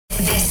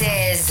This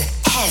is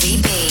Heavy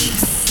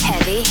Beats,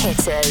 Heavy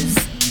Hitters.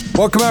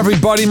 Welcome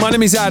everybody, my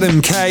name is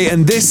Adam Kay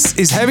and this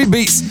is Heavy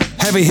Beats,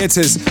 Heavy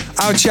Hitters,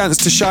 our chance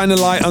to shine a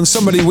light on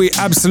somebody we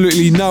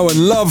absolutely know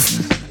and love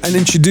and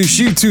introduce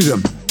you to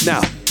them.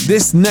 Now,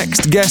 this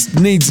next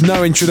guest needs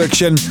no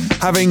introduction,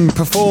 having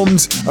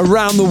performed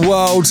around the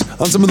world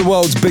on some of the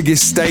world's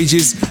biggest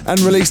stages and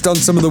released on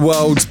some of the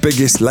world's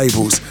biggest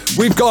labels.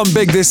 We've gone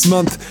big this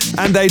month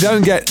and they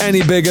don't get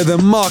any bigger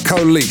than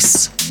Marco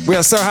Lys. We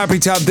are so happy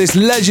to have this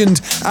legend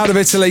out of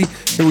Italy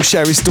who will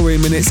share his story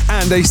in minutes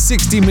and a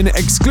 60-minute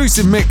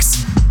exclusive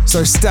mix.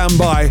 So stand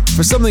by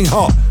for something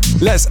hot.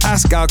 Let's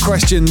ask our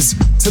questions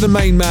to the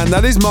main man,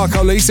 that is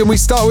Marco Lys, and we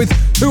start with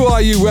who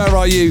are you, where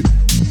are you,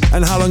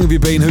 and how long have you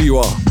been who you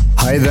are?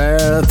 Hi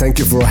there, thank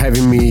you for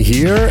having me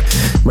here.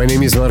 My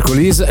name is Marco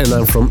Lys and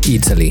I'm from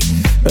Italy.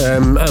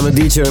 I'm a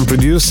DJ and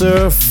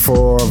producer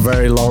for a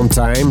very long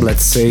time,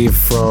 let's say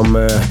from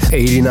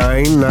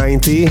 89,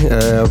 90.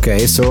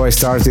 So I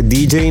started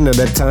DJing at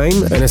that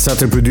time and I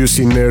started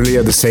producing nearly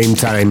at the same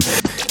time.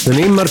 The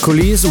name Marco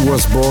Lys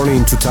was born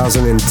in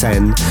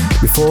 2010.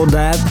 Before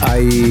that I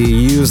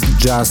used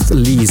just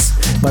Lys,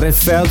 but I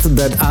felt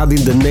that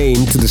adding the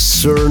name to the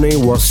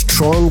surname was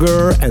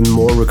stronger and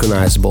more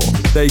recognizable.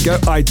 There you go,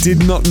 I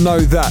did not know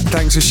that.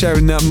 Thanks for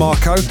sharing that,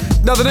 Marco.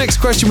 Now the next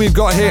question we've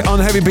got here on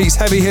Heavy Beats,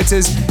 Heavy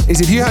Hitters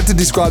is if you had to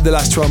describe the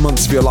last 12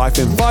 months of your life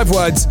in 5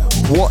 words,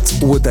 what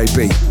would they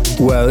be?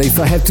 Well, if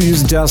I had to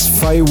use just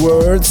 5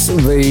 words,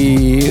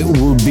 they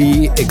would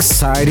be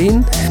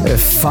exciting,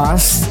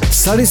 fast,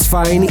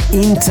 satisfying,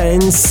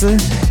 intense, and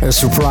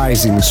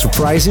surprising.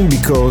 Surprising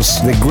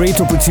because the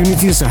great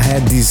opportunities I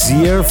had this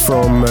year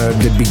from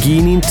the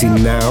beginning till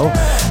now,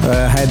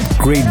 had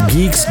great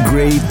gigs,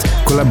 great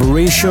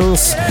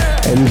collaborations,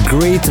 and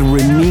great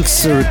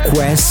remix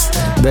requests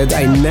that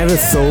I never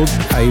thought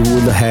I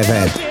would have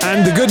had.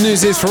 And the good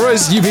news is for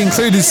us, you've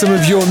included some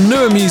of your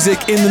newer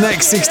music in the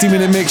next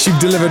 60-minute mix you've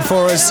delivered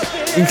for us,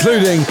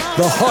 including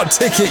the hot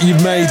ticket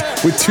you've made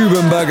with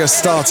Tubenberger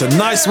Starter.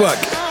 Nice work.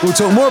 We'll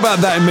talk more about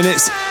that in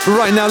minutes, but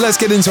right now let's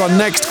get into our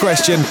next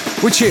question,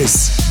 which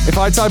is, if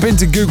I type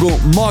into Google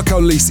Marco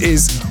Lys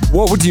is,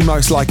 what would you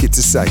most like it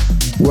to say?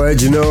 Well,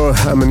 you know,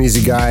 I'm an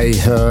easy guy.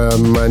 I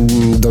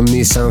don't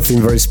need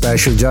something very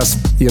special. Just,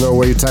 you know,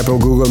 when you type on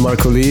Google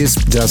Marco Lys,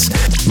 just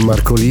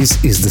Marco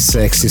Lys is the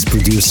sexiest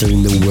producer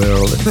in the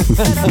world.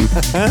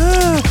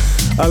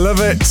 I love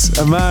it.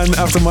 A man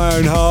after my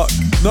own heart.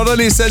 Not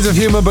only a sense of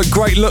humour, but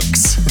great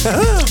looks.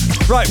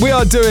 Right, we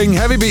are doing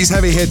Heavy Beats,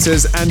 Heavy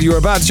Hitters, and you're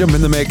about to jump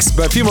in the mix,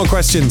 but a few more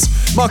questions.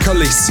 Marco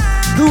Lys,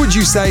 who would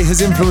you say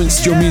has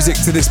influenced your music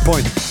to this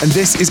point? And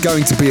this is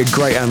going to be a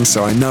great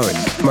answer, I know it.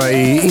 My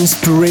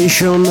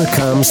inspiration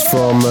comes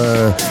from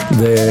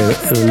the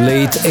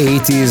late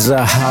 80s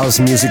house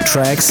music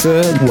tracks,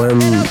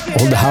 when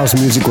all the house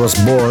music was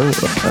born,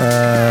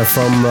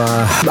 from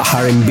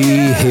R&B,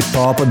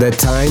 hip-hop at that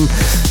time.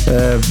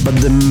 But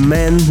the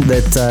man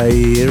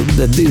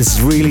that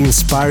is really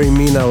inspiring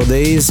me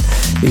nowadays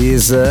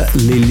is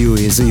Lee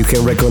Lewis. You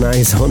can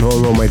recognize on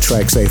all of my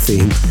tracks, I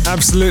think.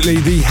 Absolutely,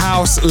 the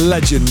house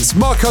legends.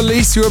 Marco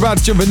Lys, you're about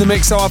to jump in the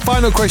mix, so our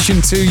final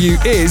question to you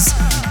is,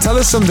 tell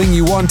us something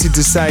you wanted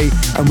to say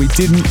and we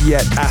didn't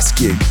yet ask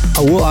you.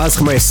 I will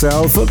ask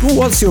myself,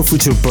 what's your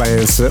future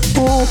plans?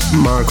 Oh,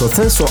 Marco,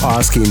 thanks for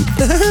asking.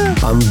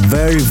 I'm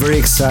very, very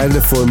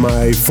excited for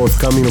my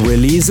forthcoming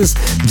releases.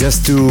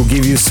 Just to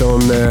give you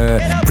some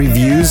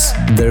previews,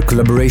 the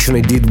collaboration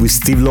I did with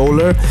Steve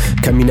Lawler,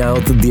 coming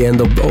out at the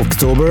end of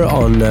October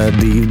on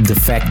the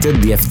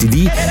Defected, the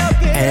FTD,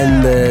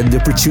 and the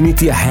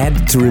opportunity I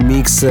had to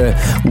remix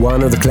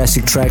one of the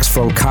classic tracks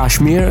from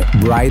Kashmir,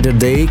 Brighter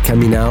Day,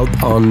 coming out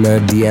on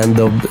the end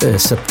of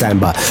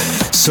September.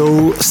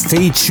 So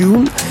stay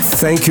tuned.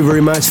 Thank you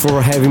very much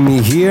for having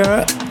me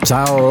here.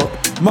 Ciao.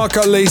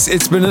 Marco Lys,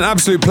 it's been an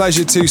absolute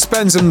pleasure to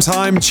spend some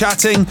time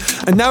chatting,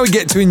 and now we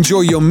get to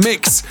enjoy your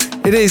mix.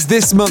 It is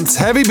this month's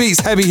Heavy Beats,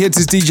 Heavy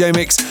Hitters DJ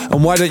mix,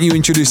 and why don't you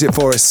introduce it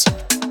for us?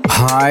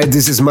 Hi,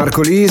 this is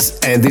Marco Lys,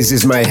 and this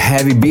is my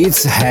Heavy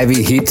Beats,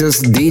 Heavy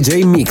Hitters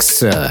DJ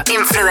mix.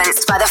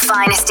 Influenced by the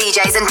finest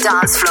DJs and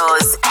dance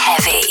floors,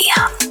 Heavy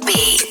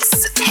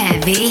Beats,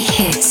 Heavy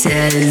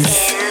Hitters.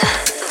 In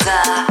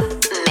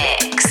the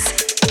mix.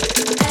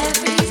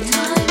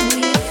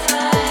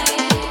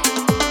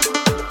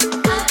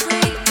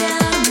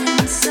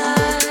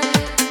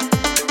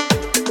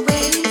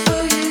 Waiting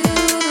for you.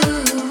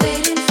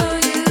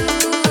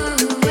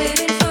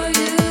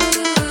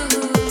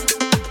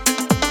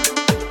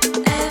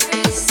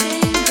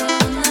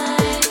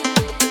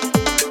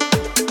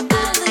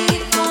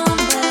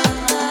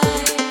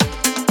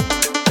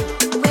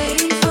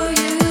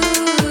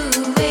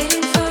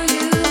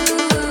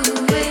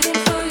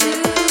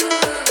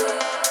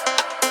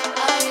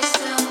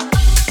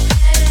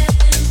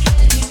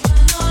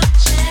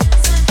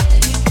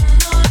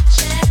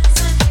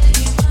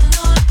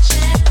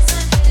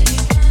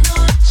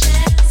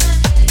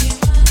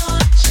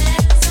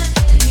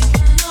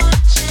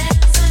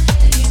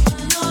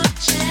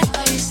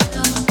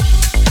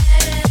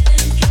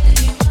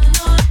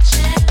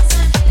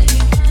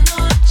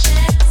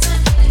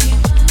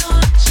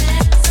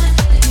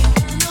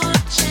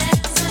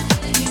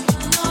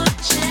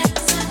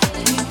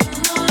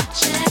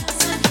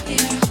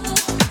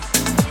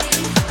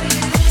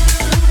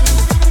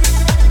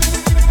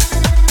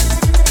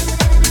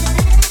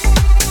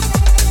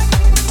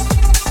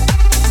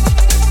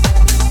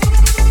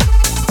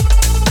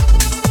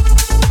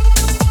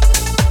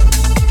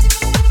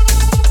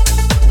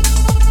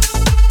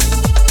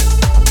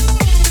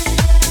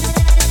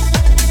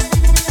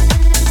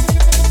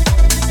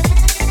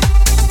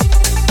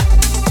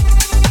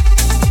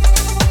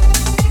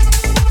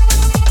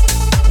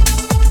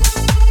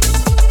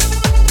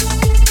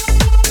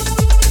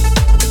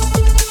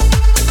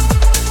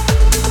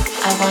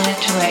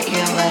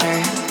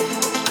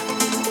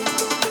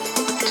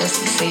 just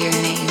to say your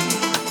name,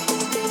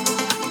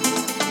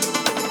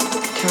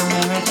 to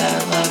remember that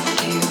I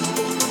loved you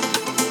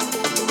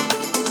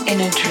in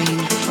a dream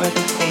before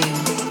the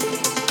fame.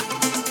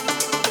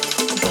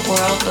 The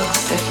world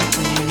looks different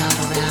when you're not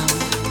around.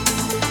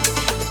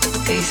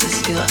 Faces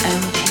feel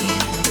empty,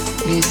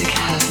 music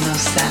has no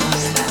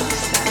sound.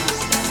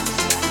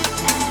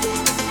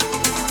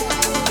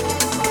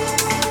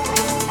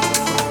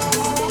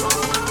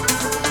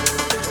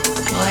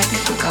 Will I be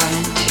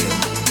forgotten too?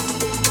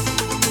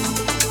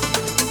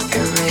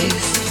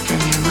 Erased from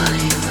your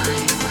mind.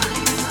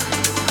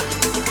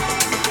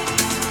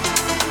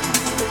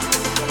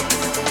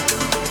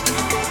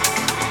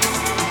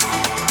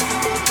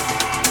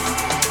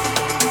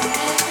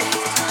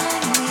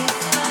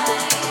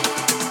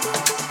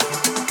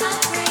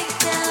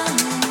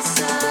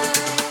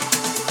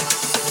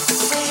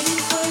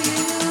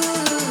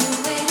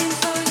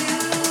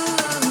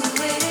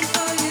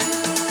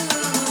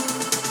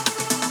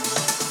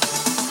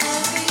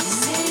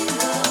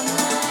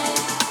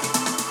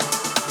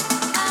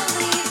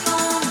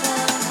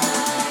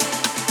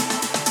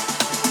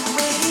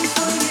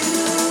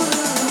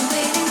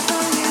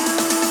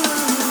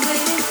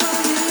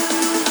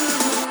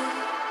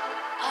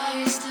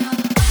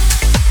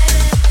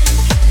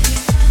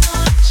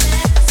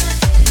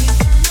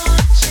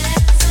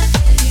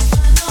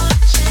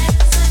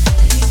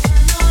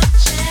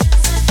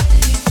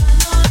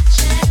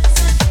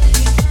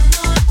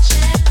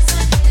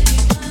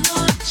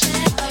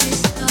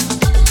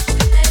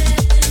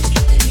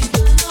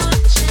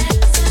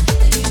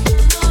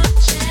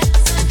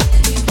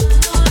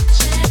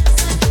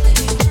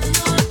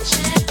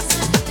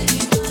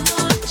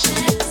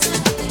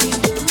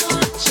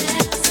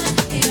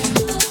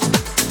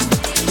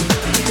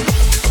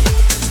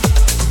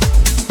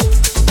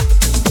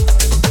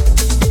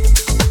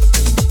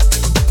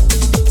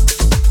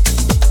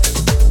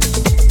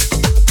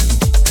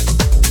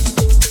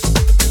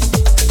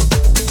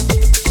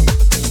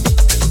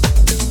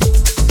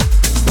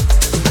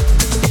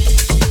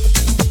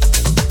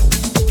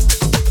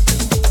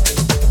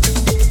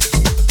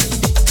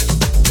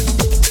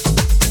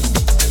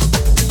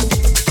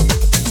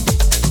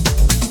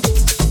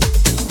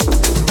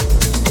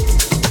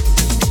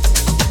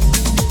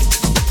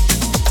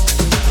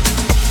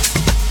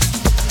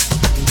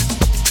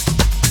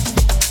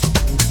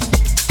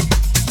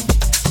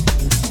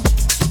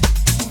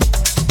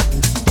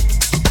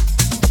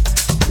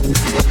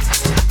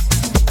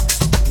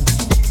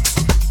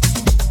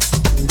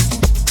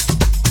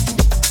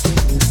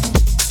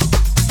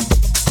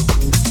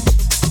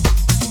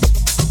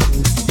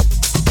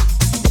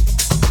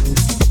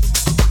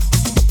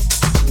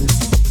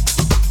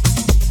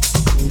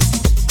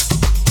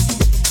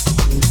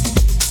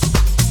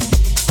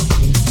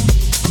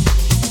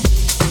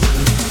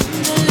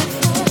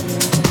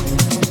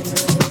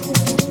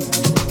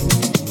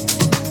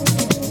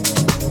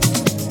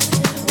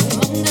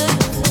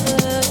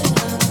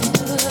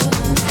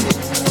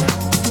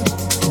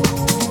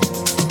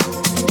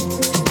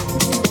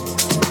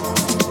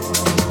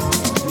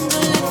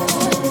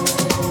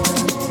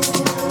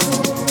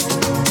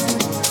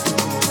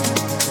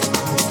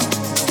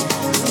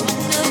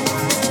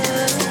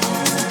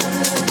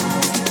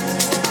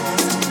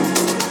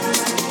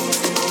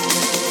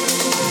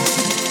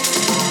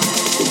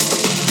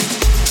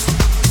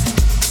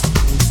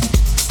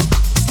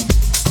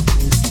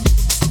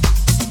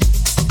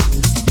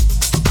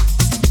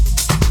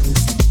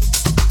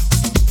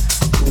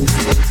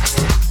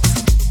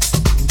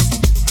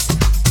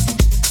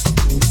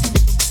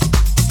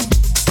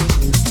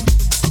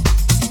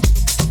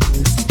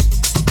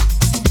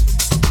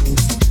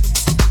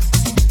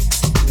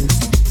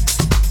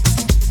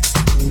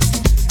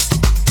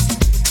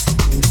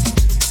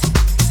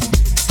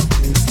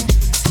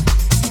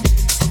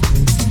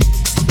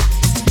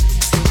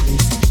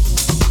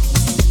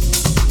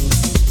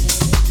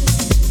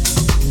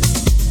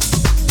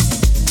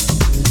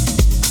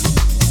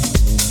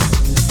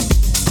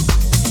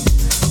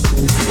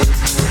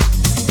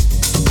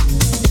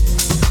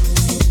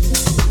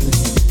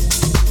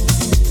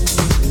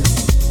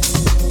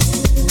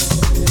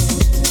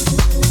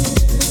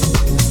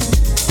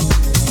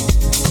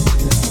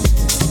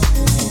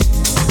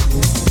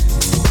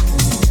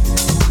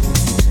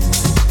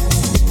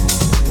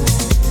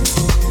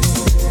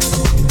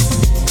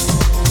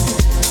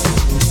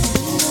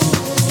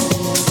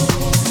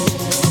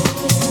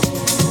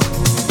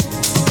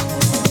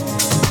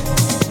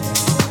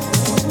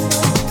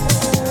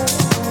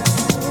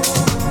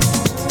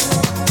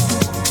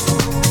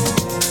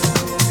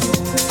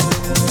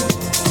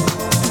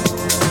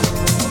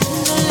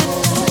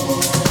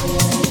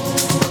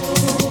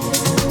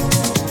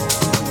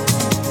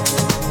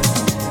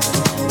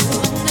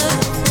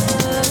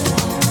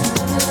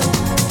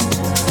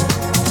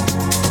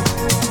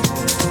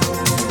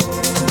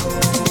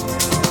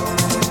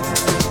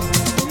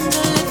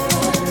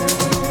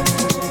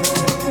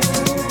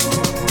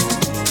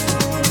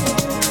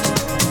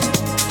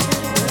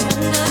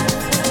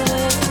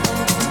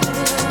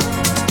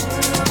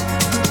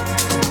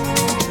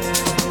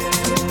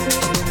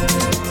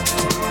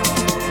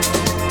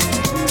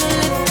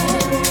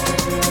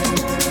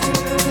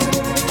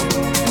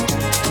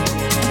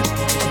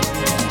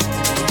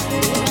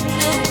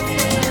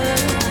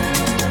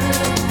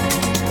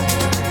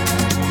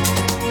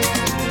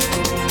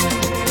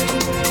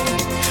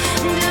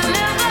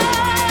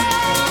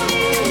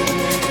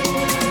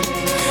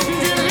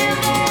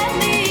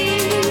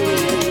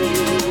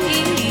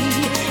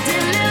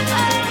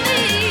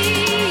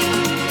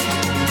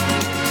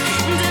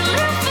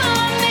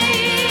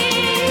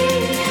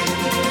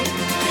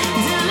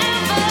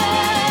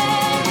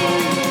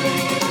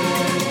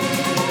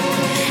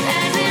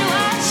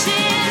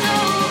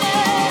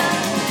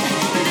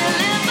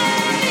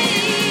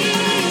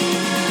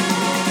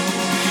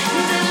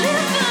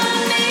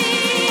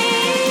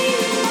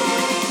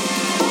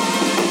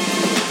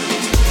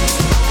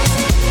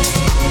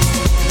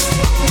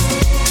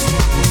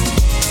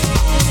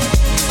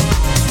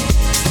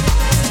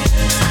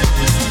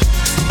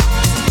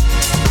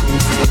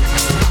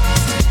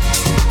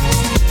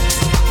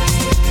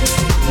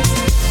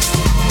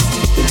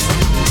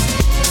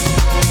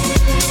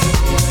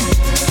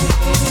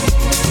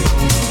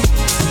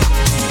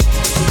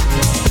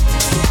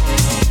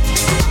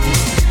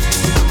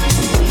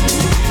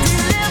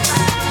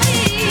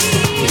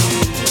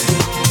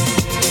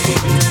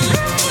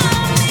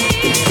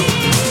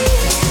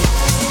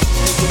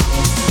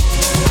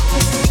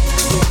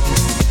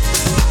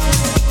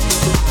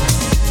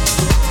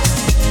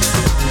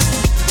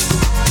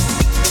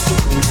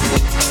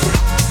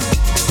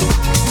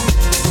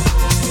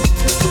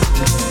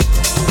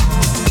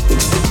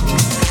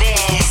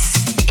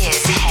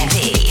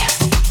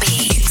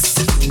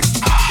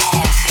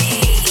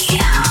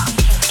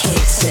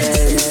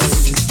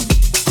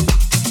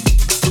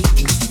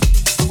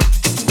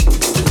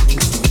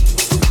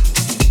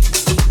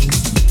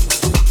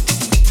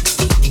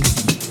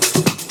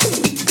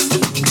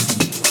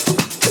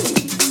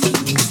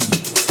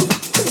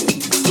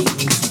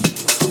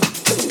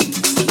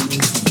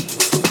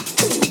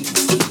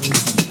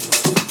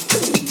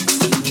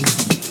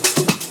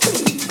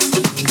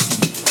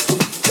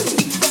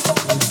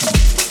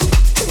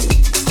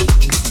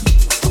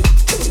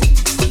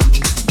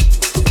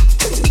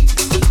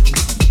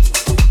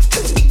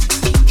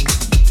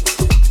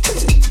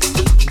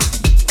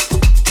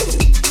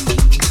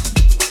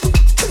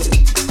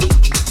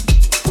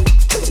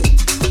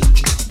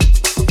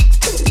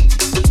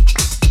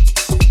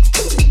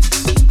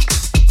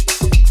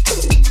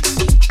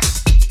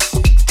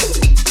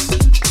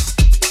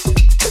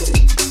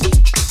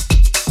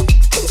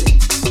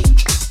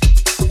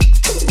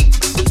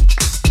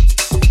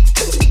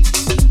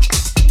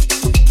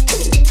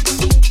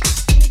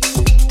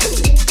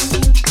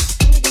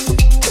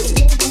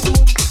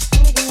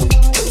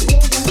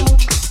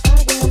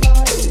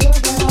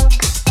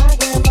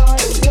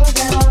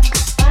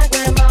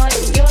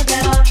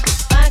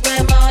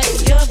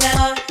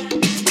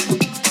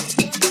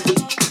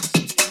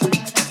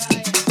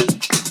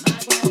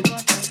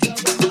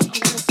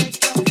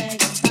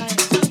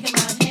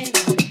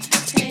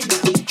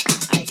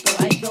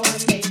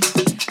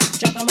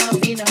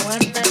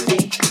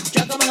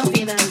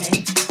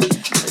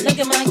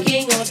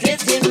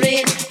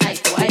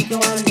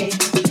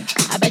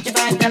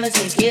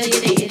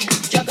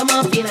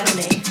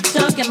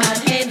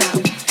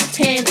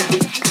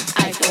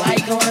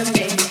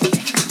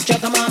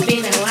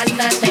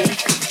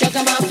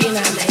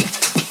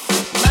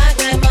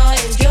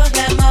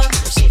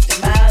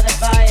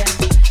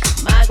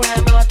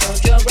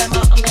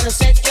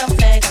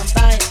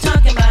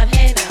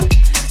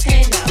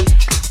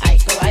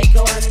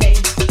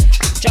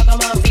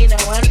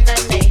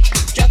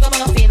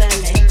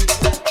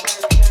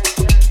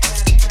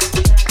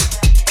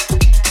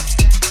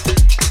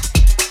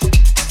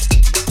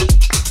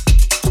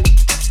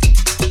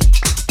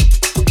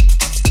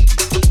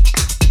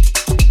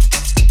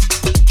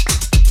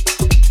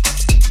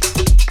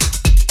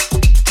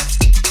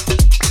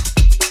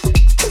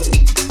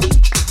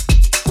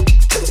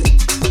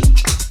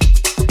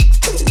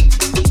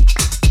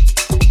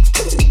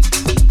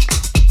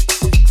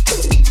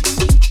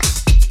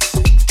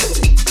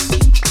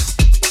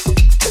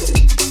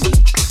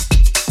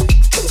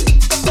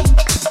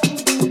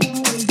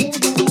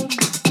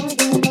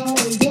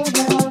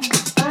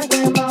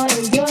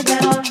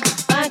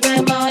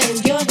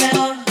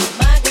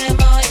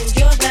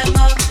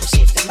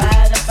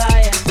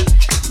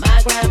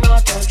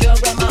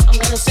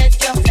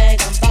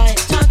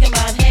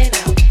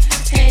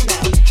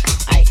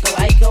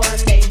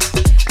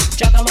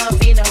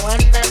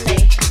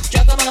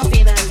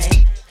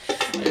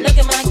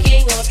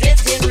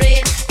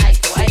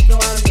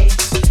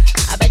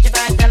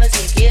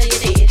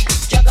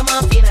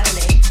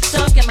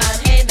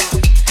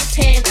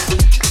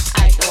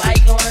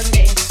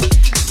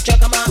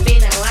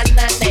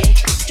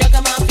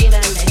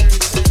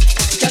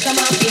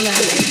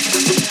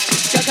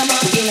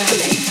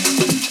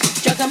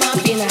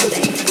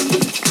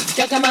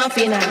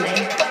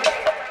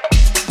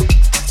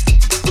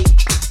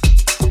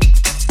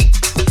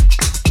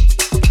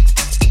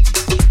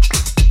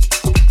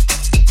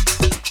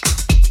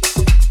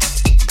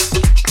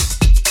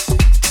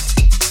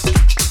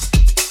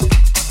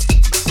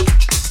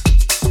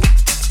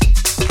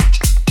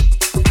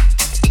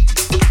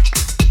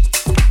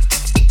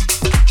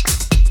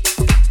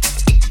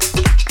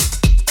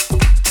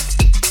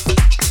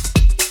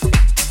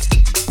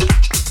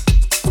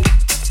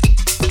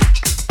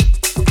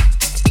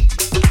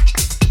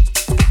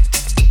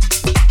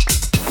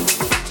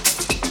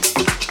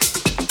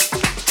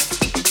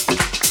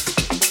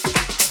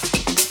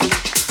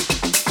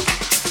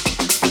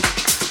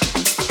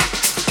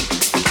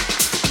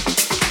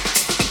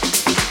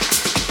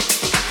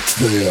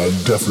 They are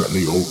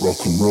definitely old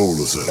rock and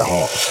rollers at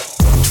heart.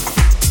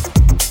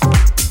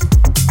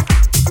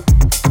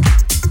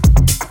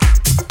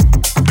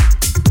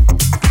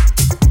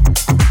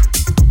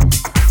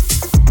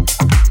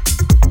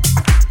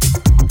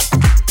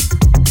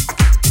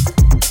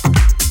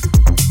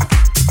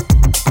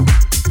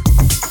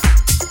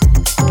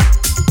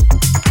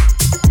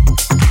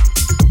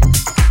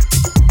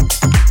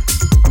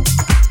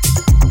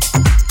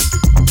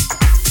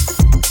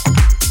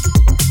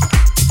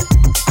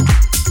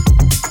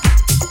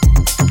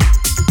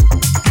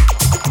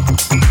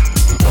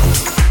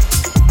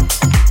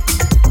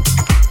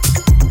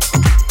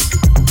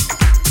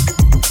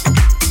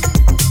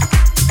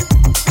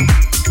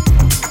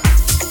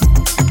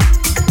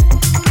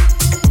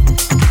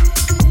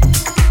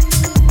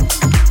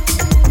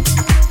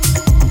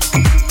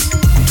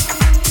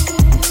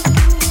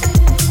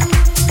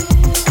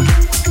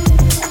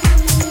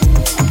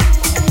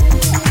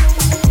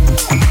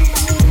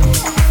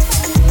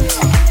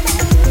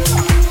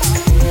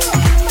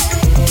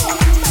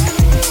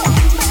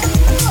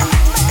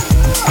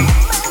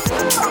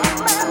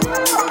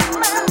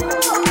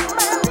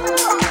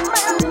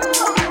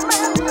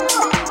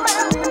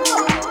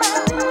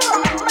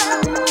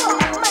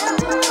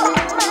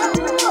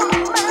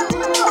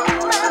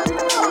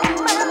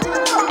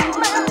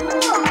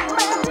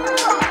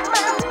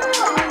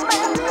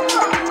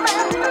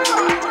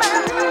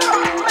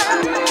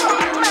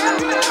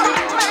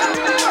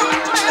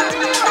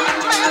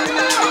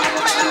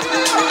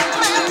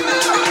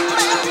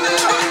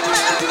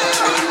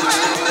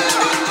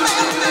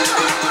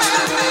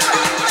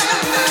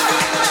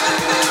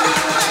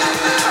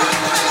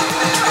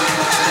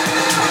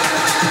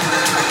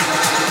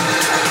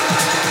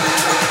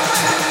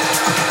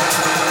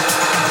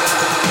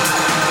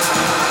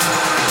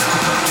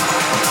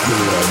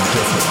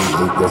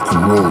 Rock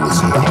and roll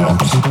is in the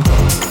house.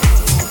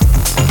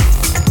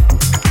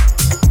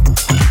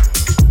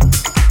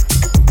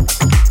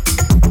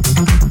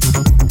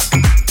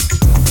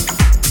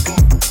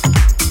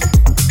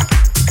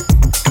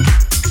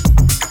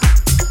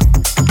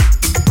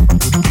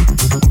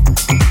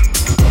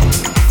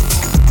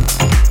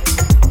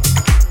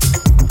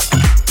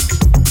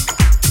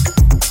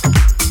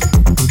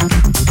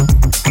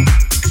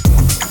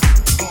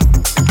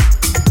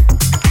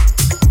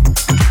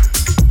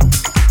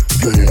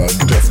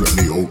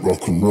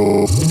 Rock and roll.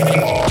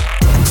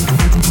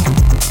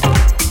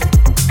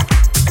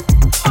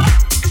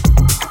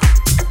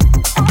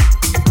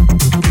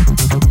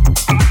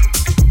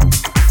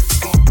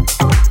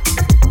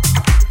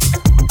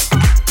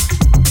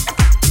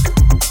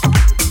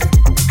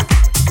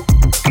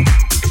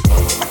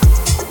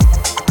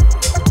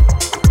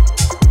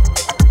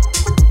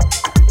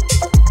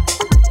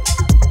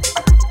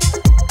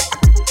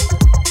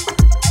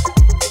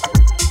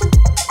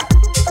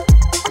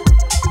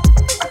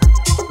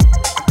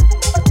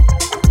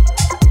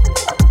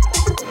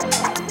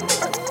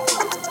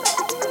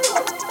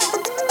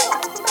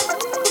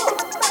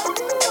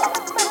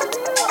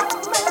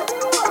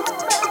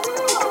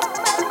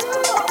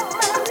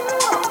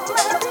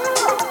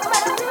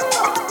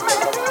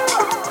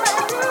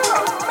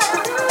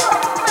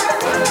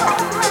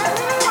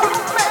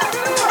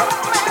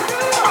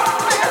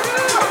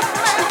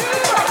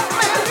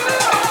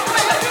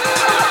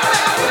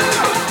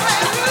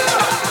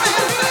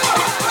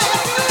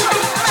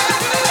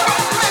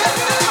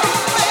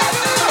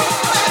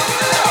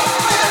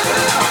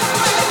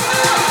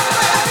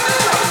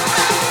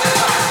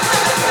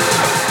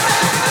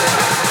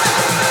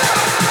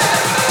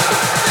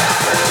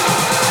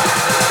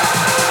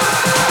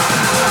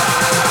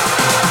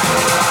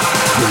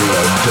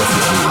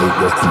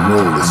 out rock and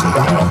roll is at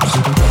heart.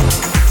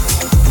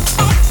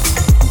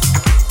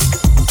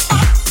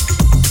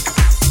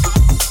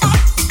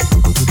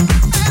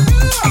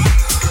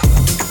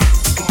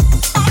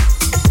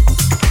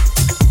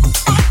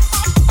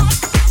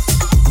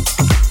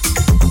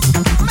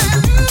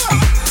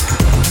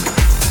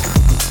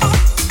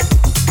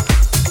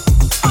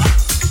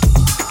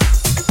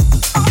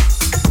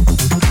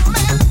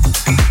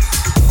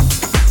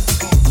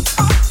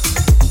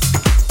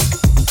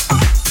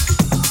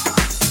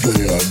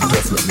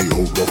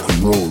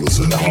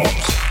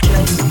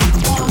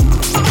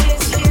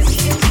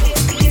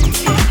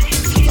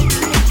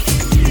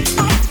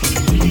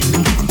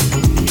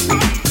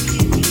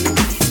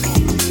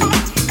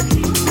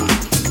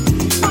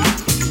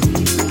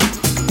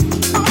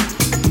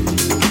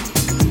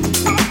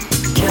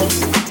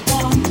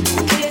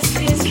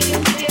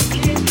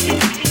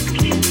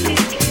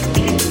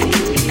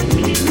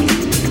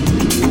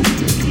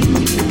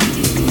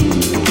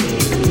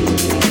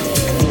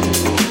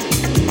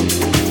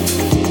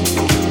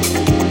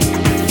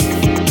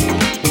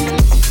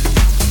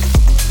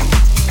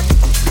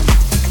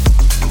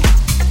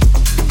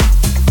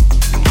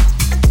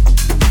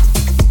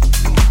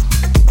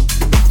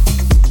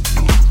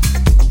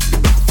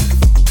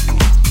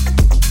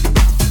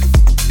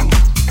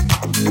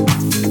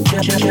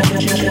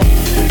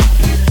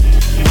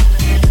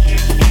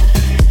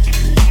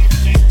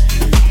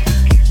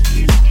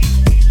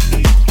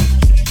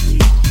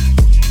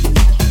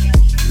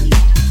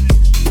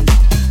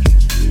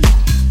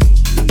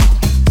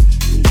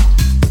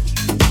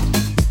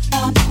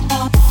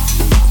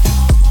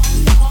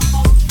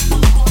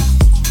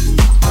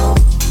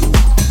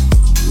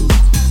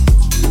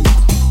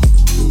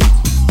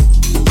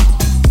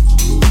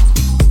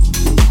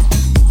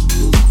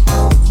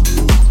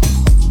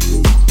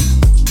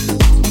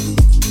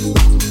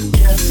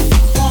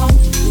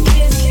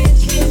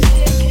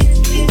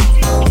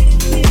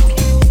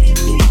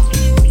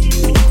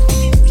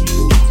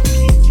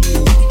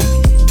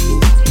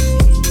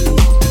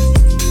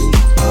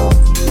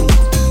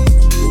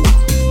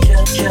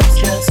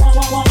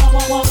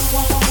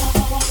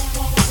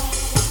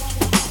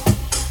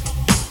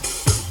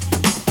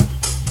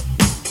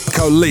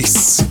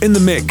 Lise in the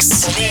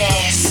mix.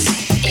 This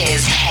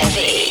is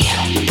Heavy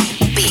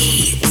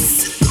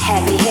Beats.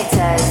 Heavy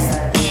hitters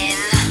in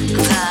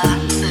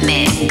the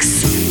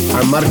mix.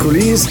 I'm Marco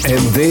Lise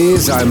and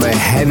these are my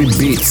Heavy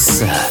Beats.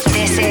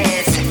 This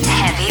is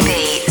Heavy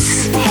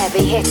Beats.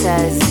 Heavy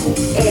hitters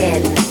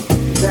in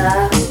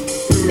the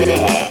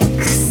mix.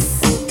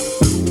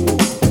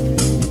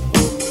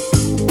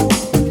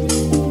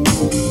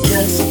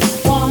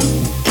 Just one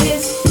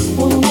kiss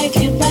will make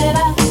it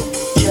better.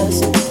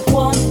 Just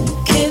one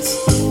kiss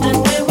and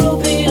we will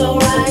be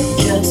alright.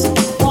 Just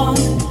one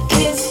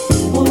kiss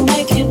will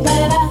make it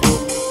better.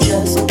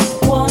 Just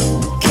one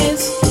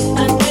kiss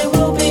and we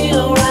will be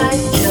alright.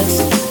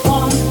 Just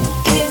one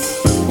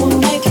kiss will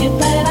make it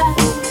better.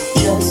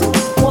 Just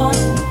one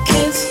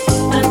kiss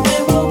and we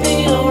will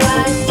be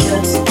alright.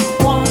 Just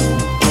one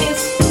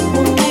kiss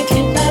will make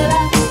it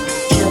better.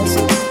 Just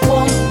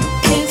one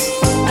kiss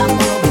and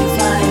we'll be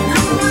fine.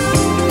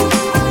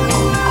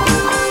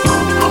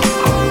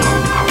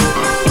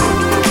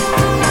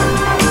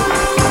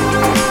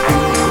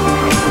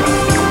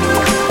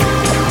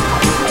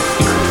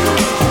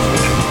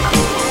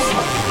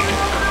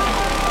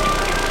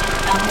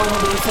 And we'll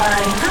be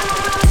fine. We'll be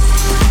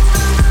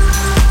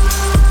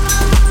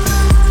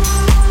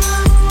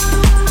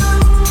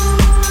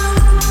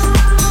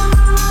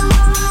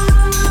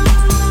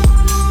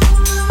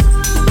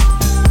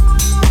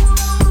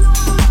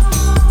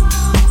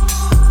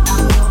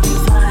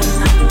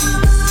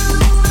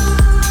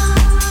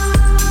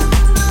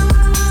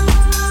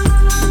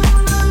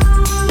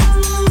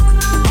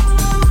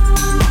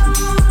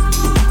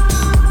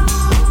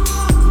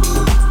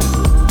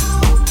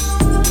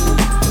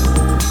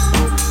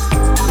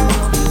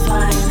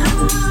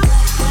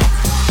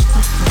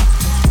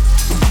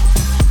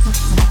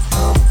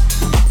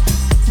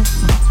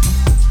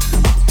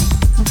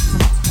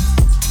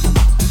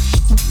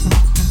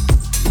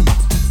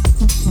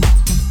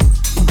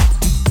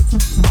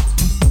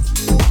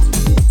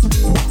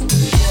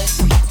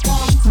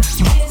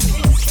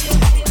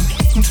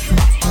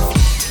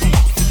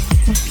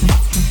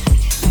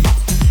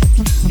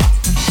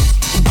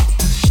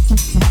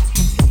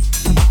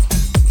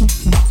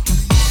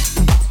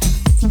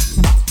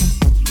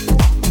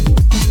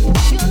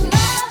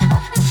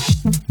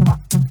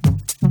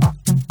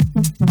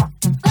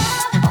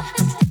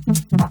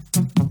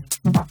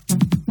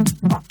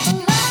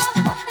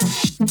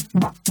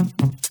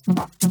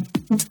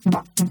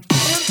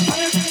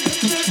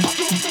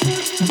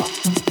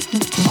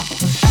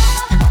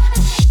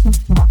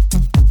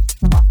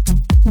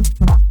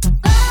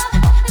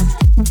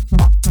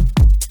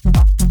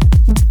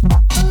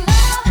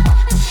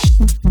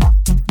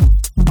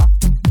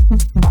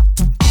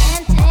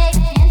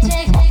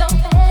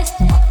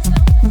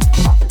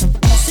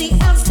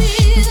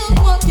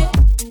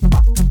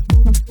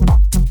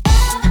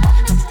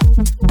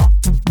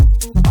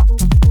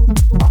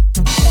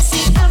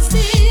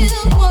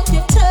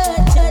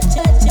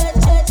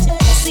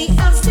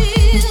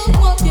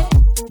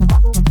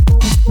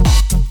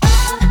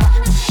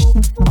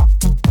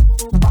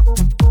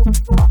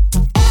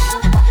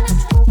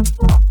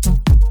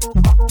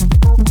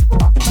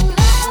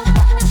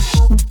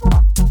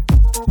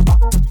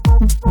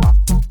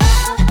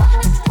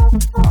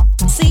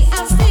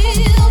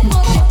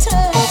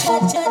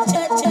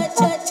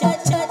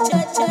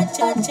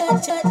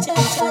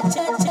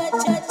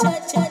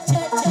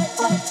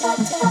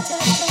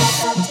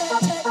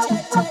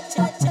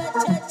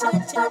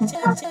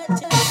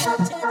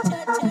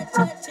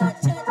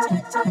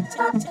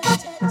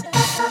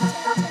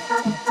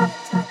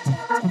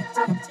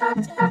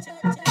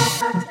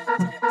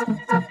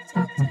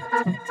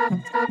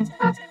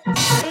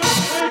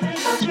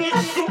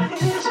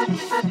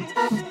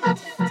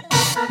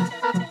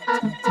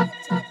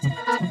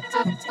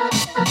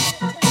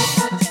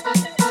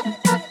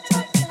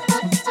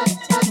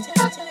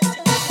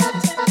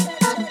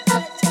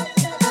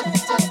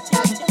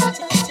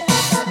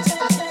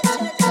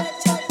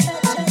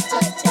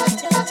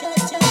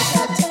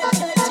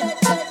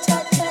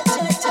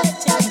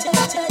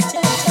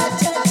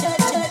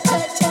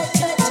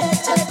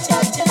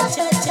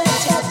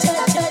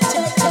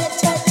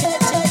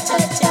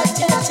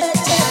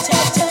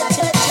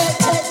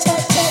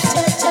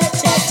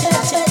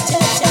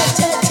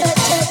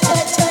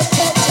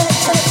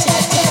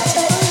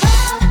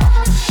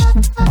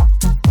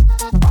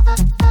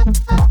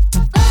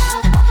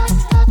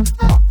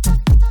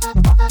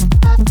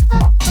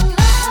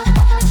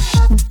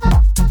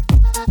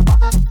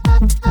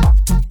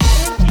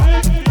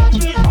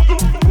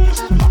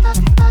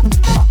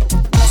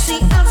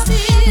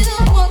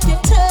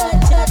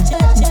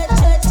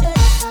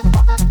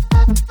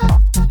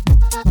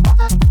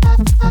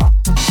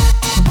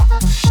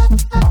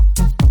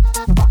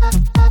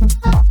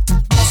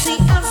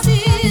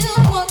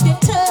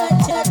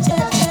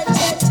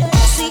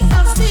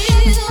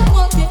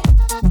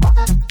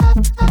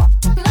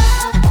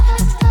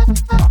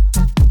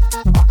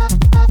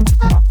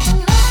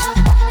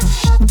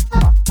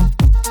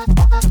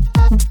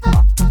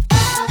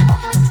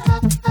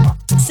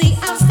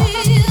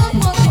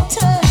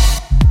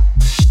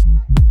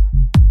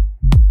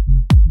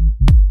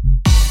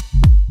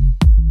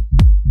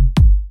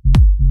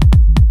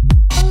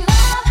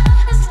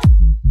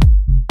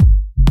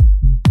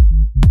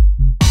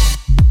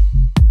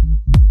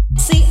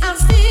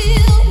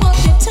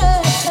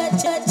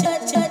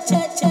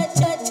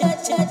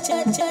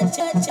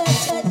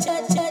cha cha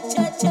cha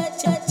cha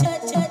cha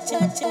cha cha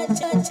cha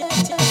cha cha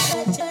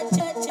cha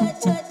cha cha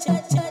cha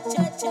cha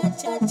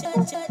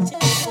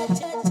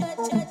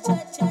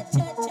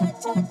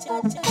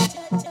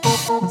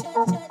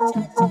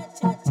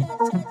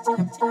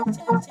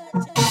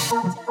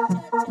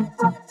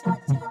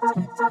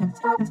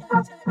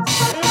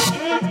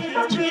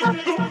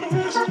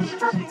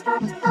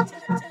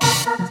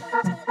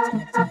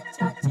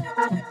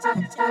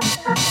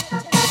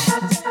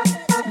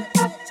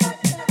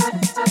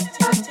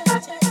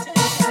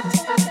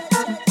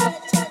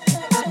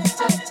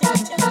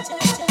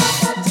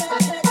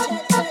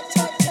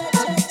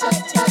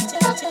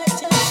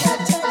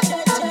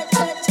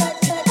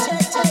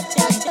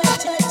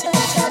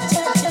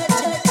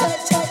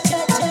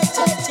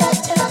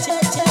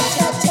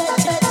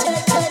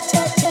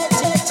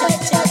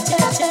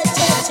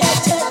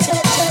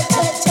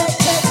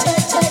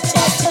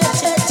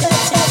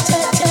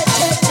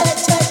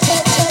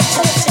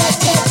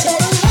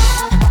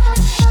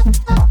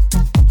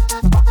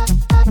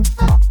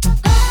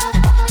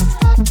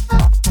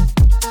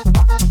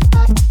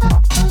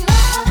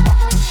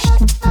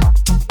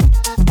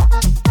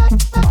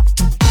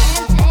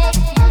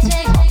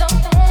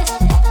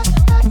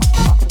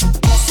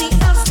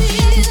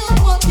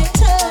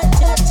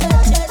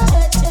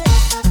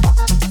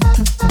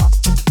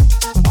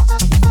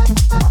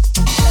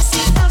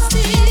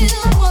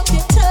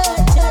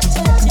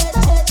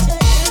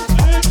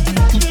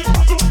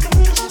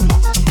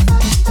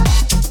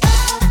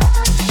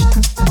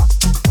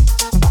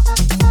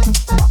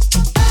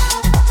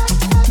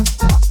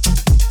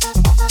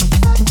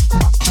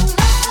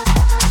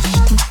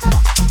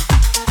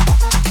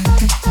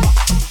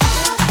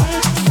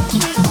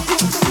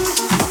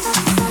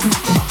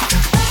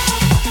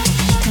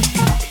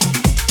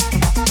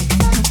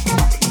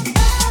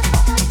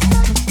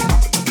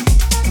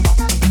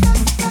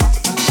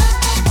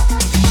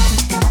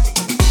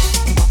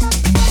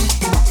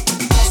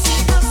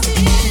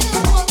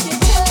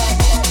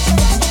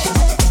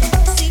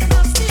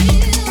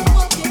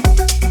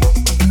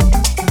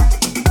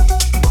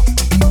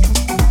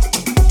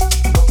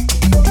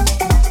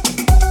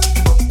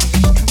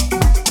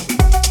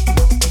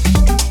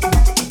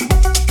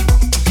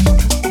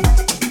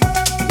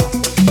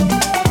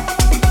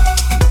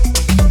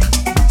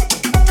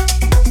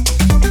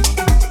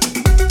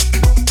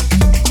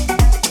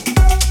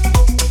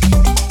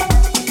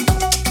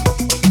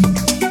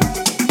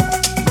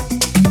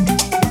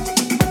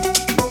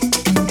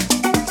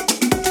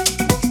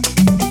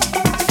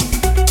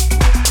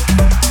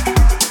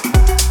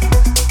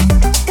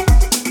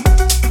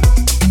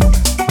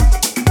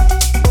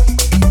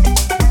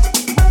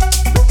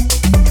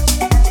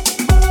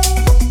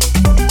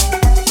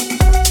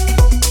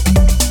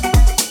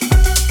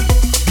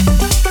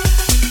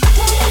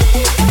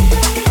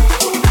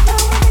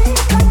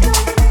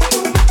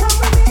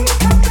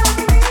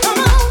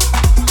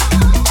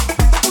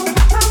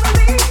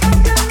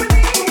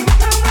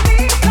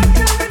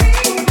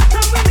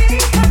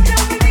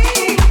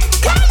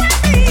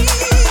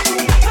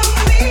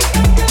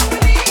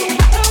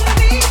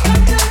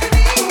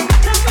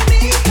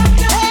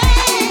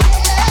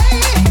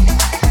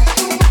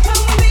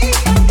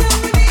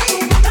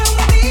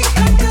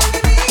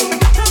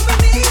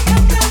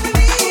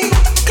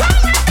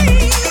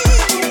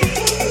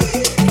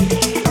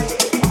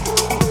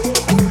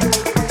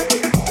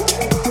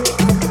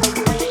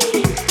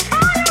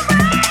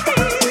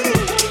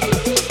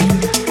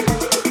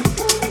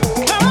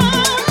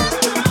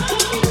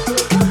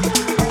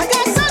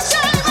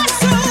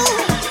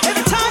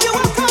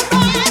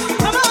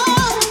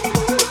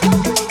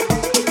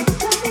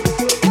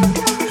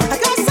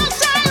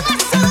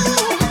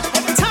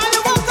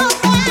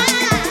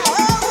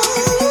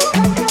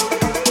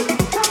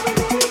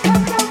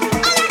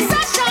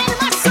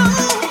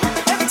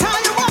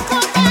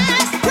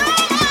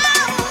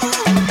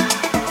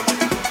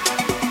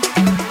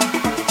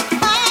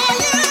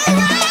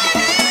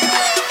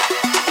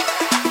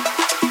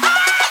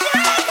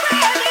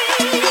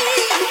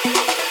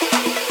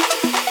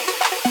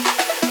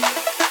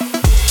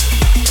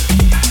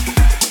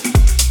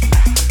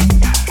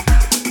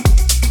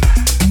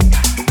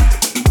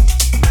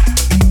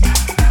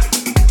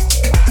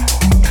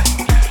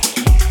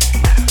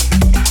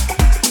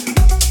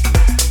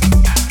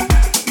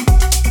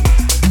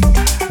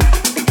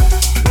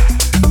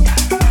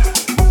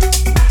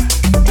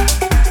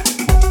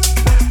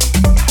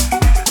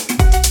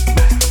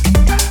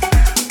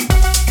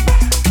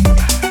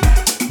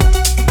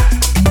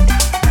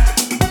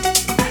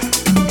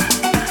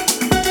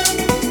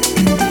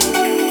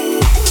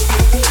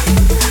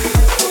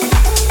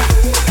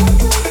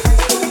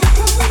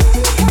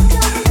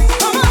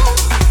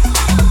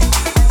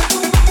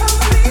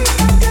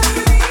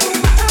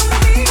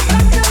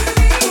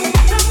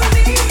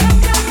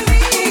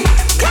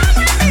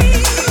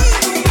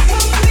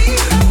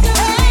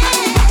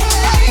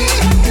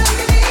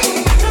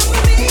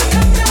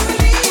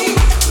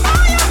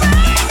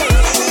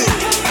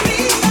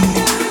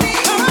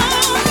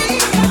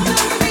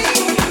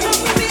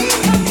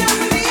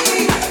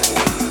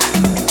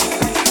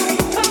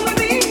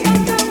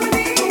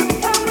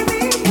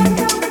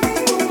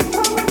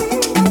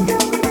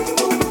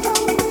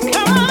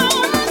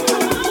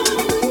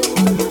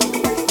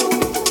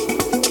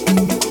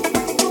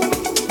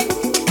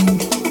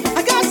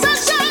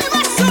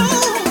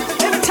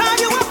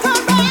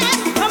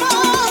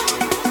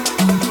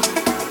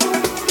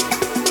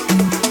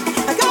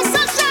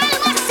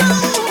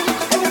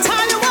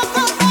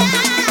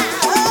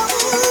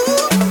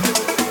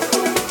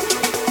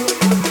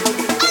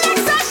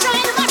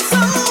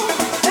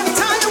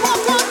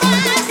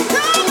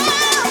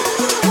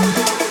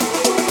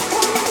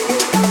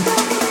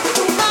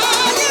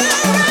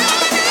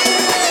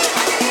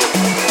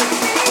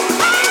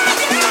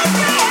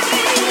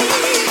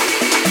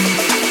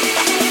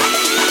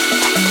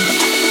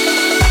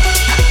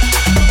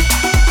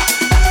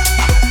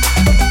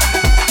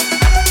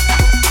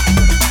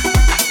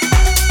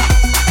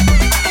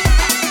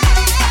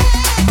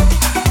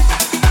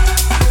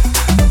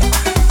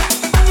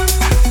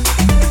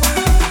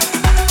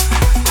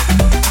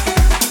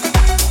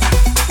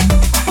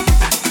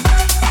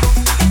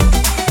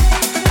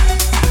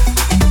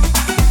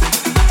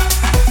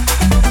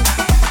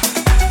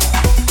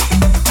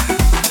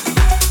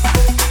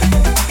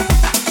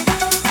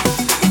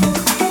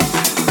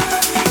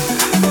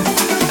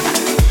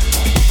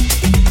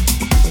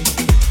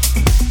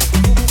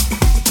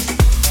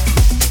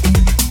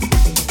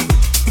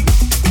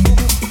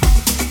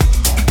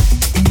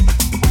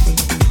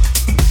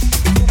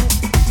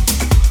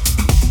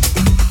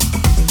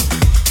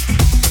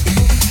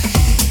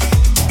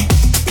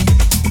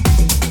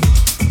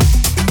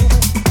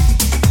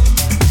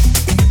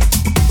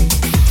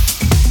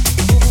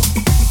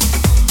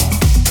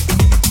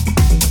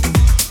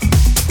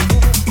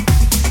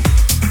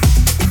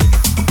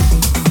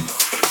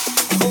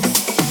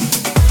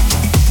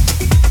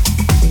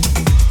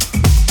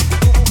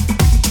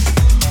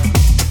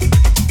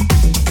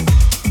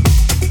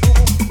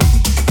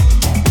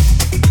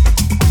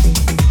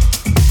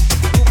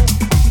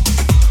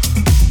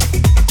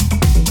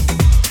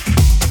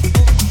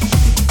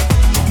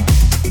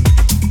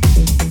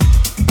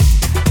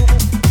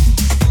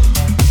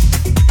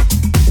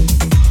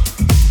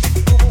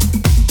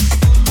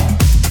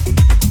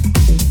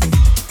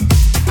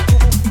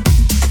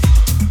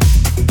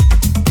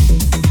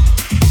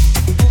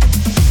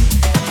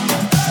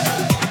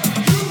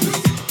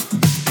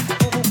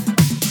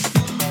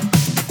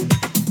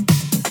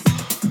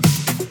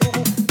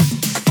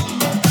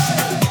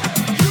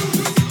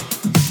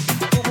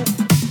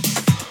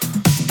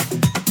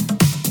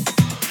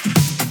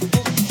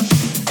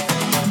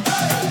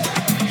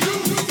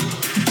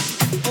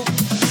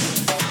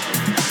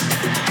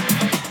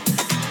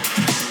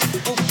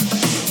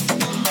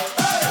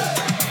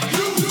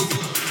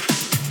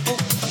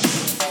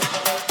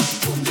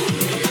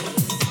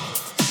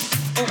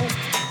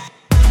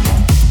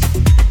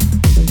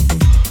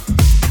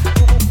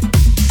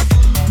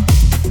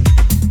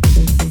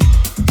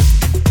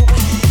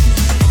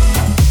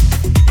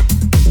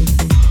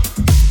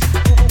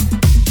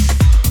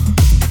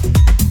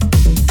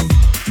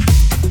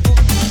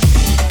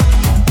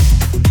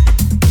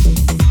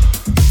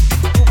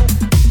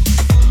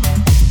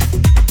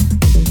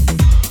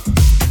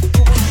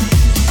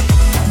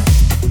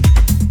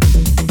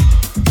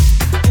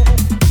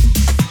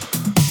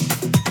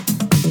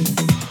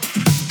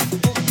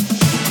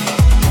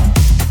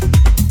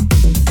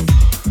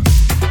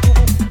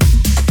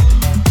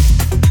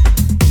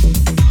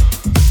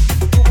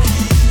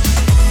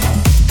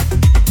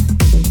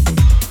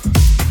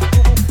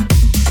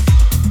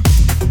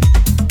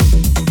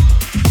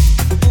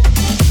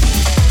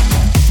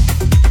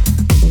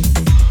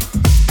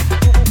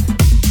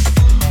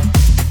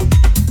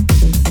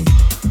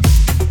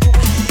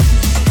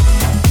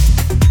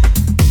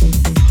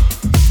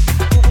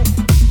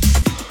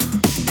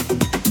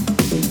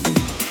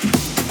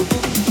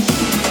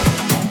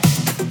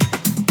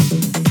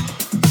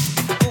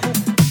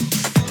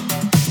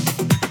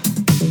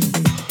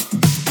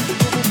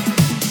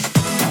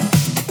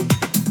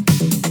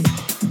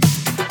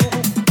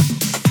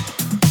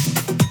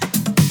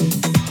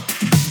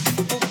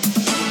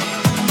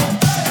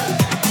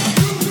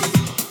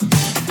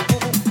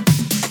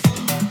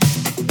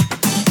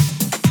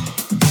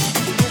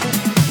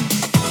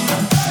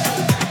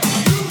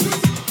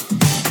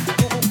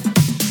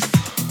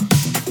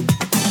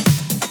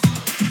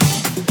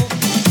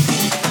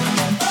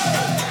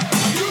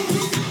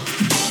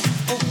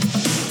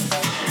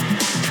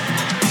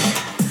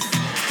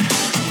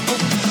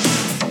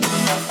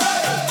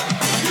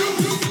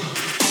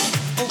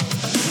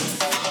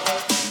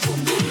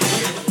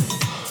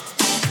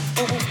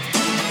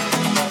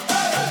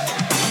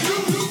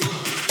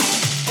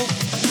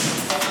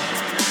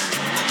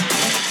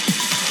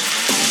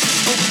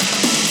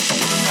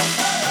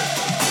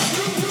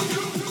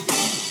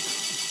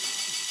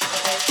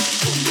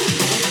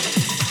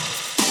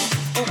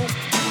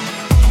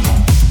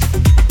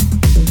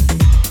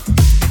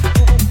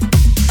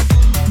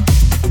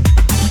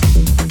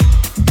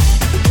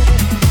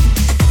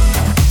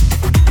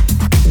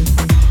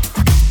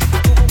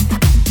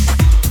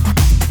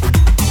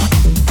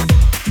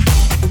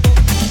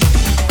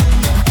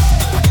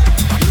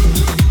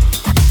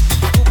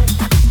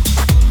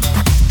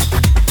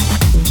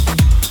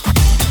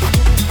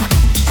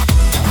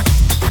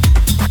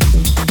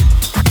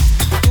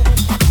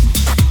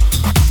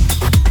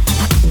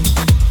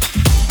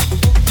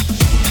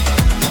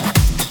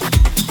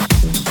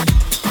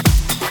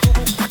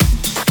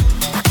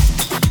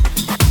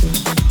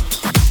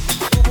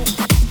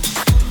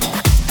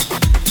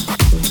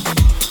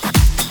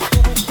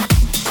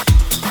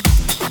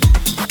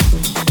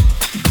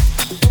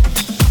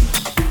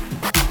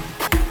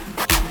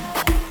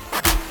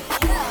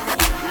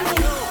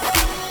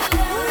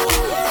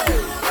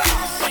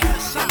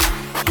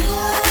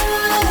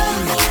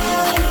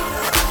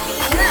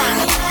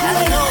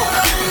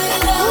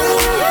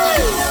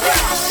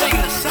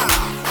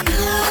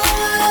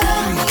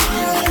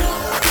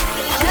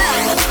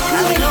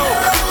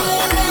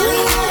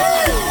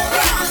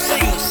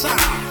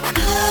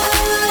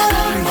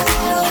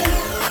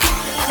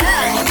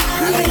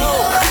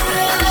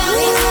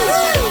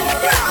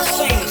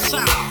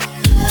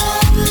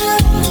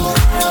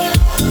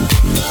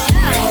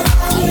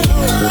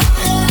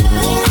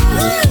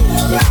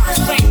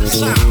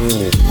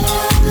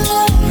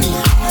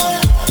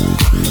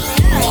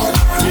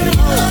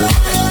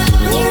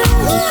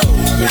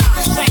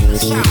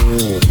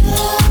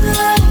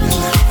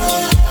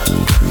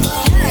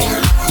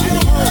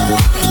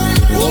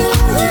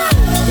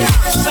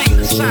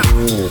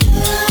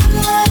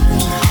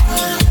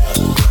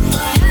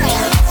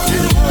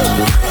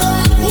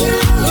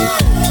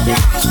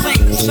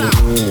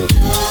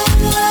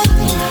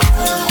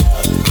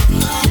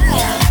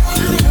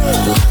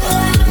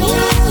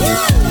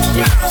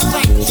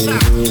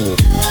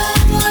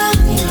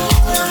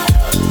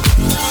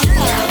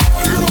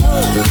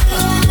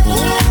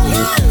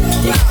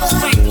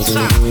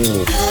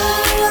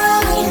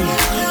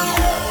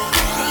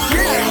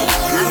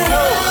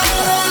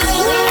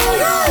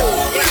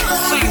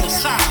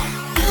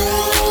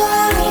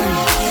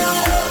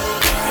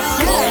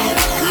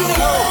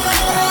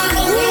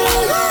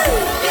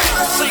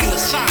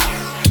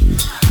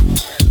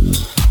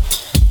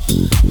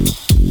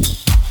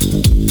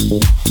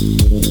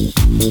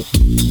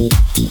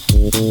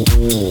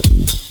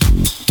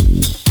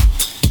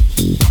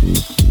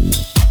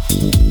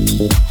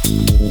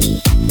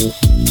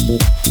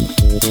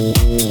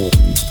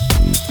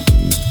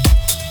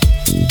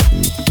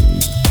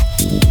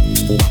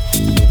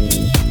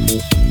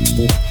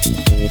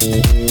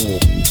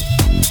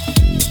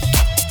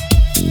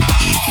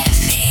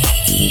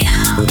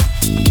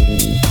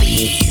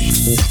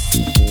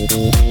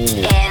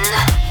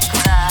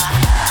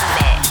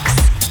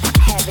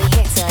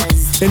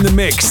In the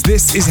mix,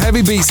 this is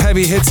Heavy Beats,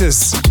 Heavy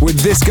Hitters with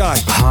this guy.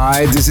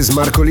 Hi, this is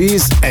Marco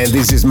Lis, and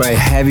this is my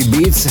Heavy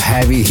Beats,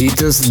 Heavy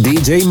Hitters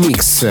DJ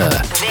mix. This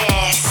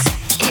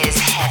is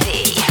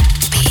Heavy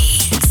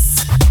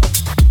Beats.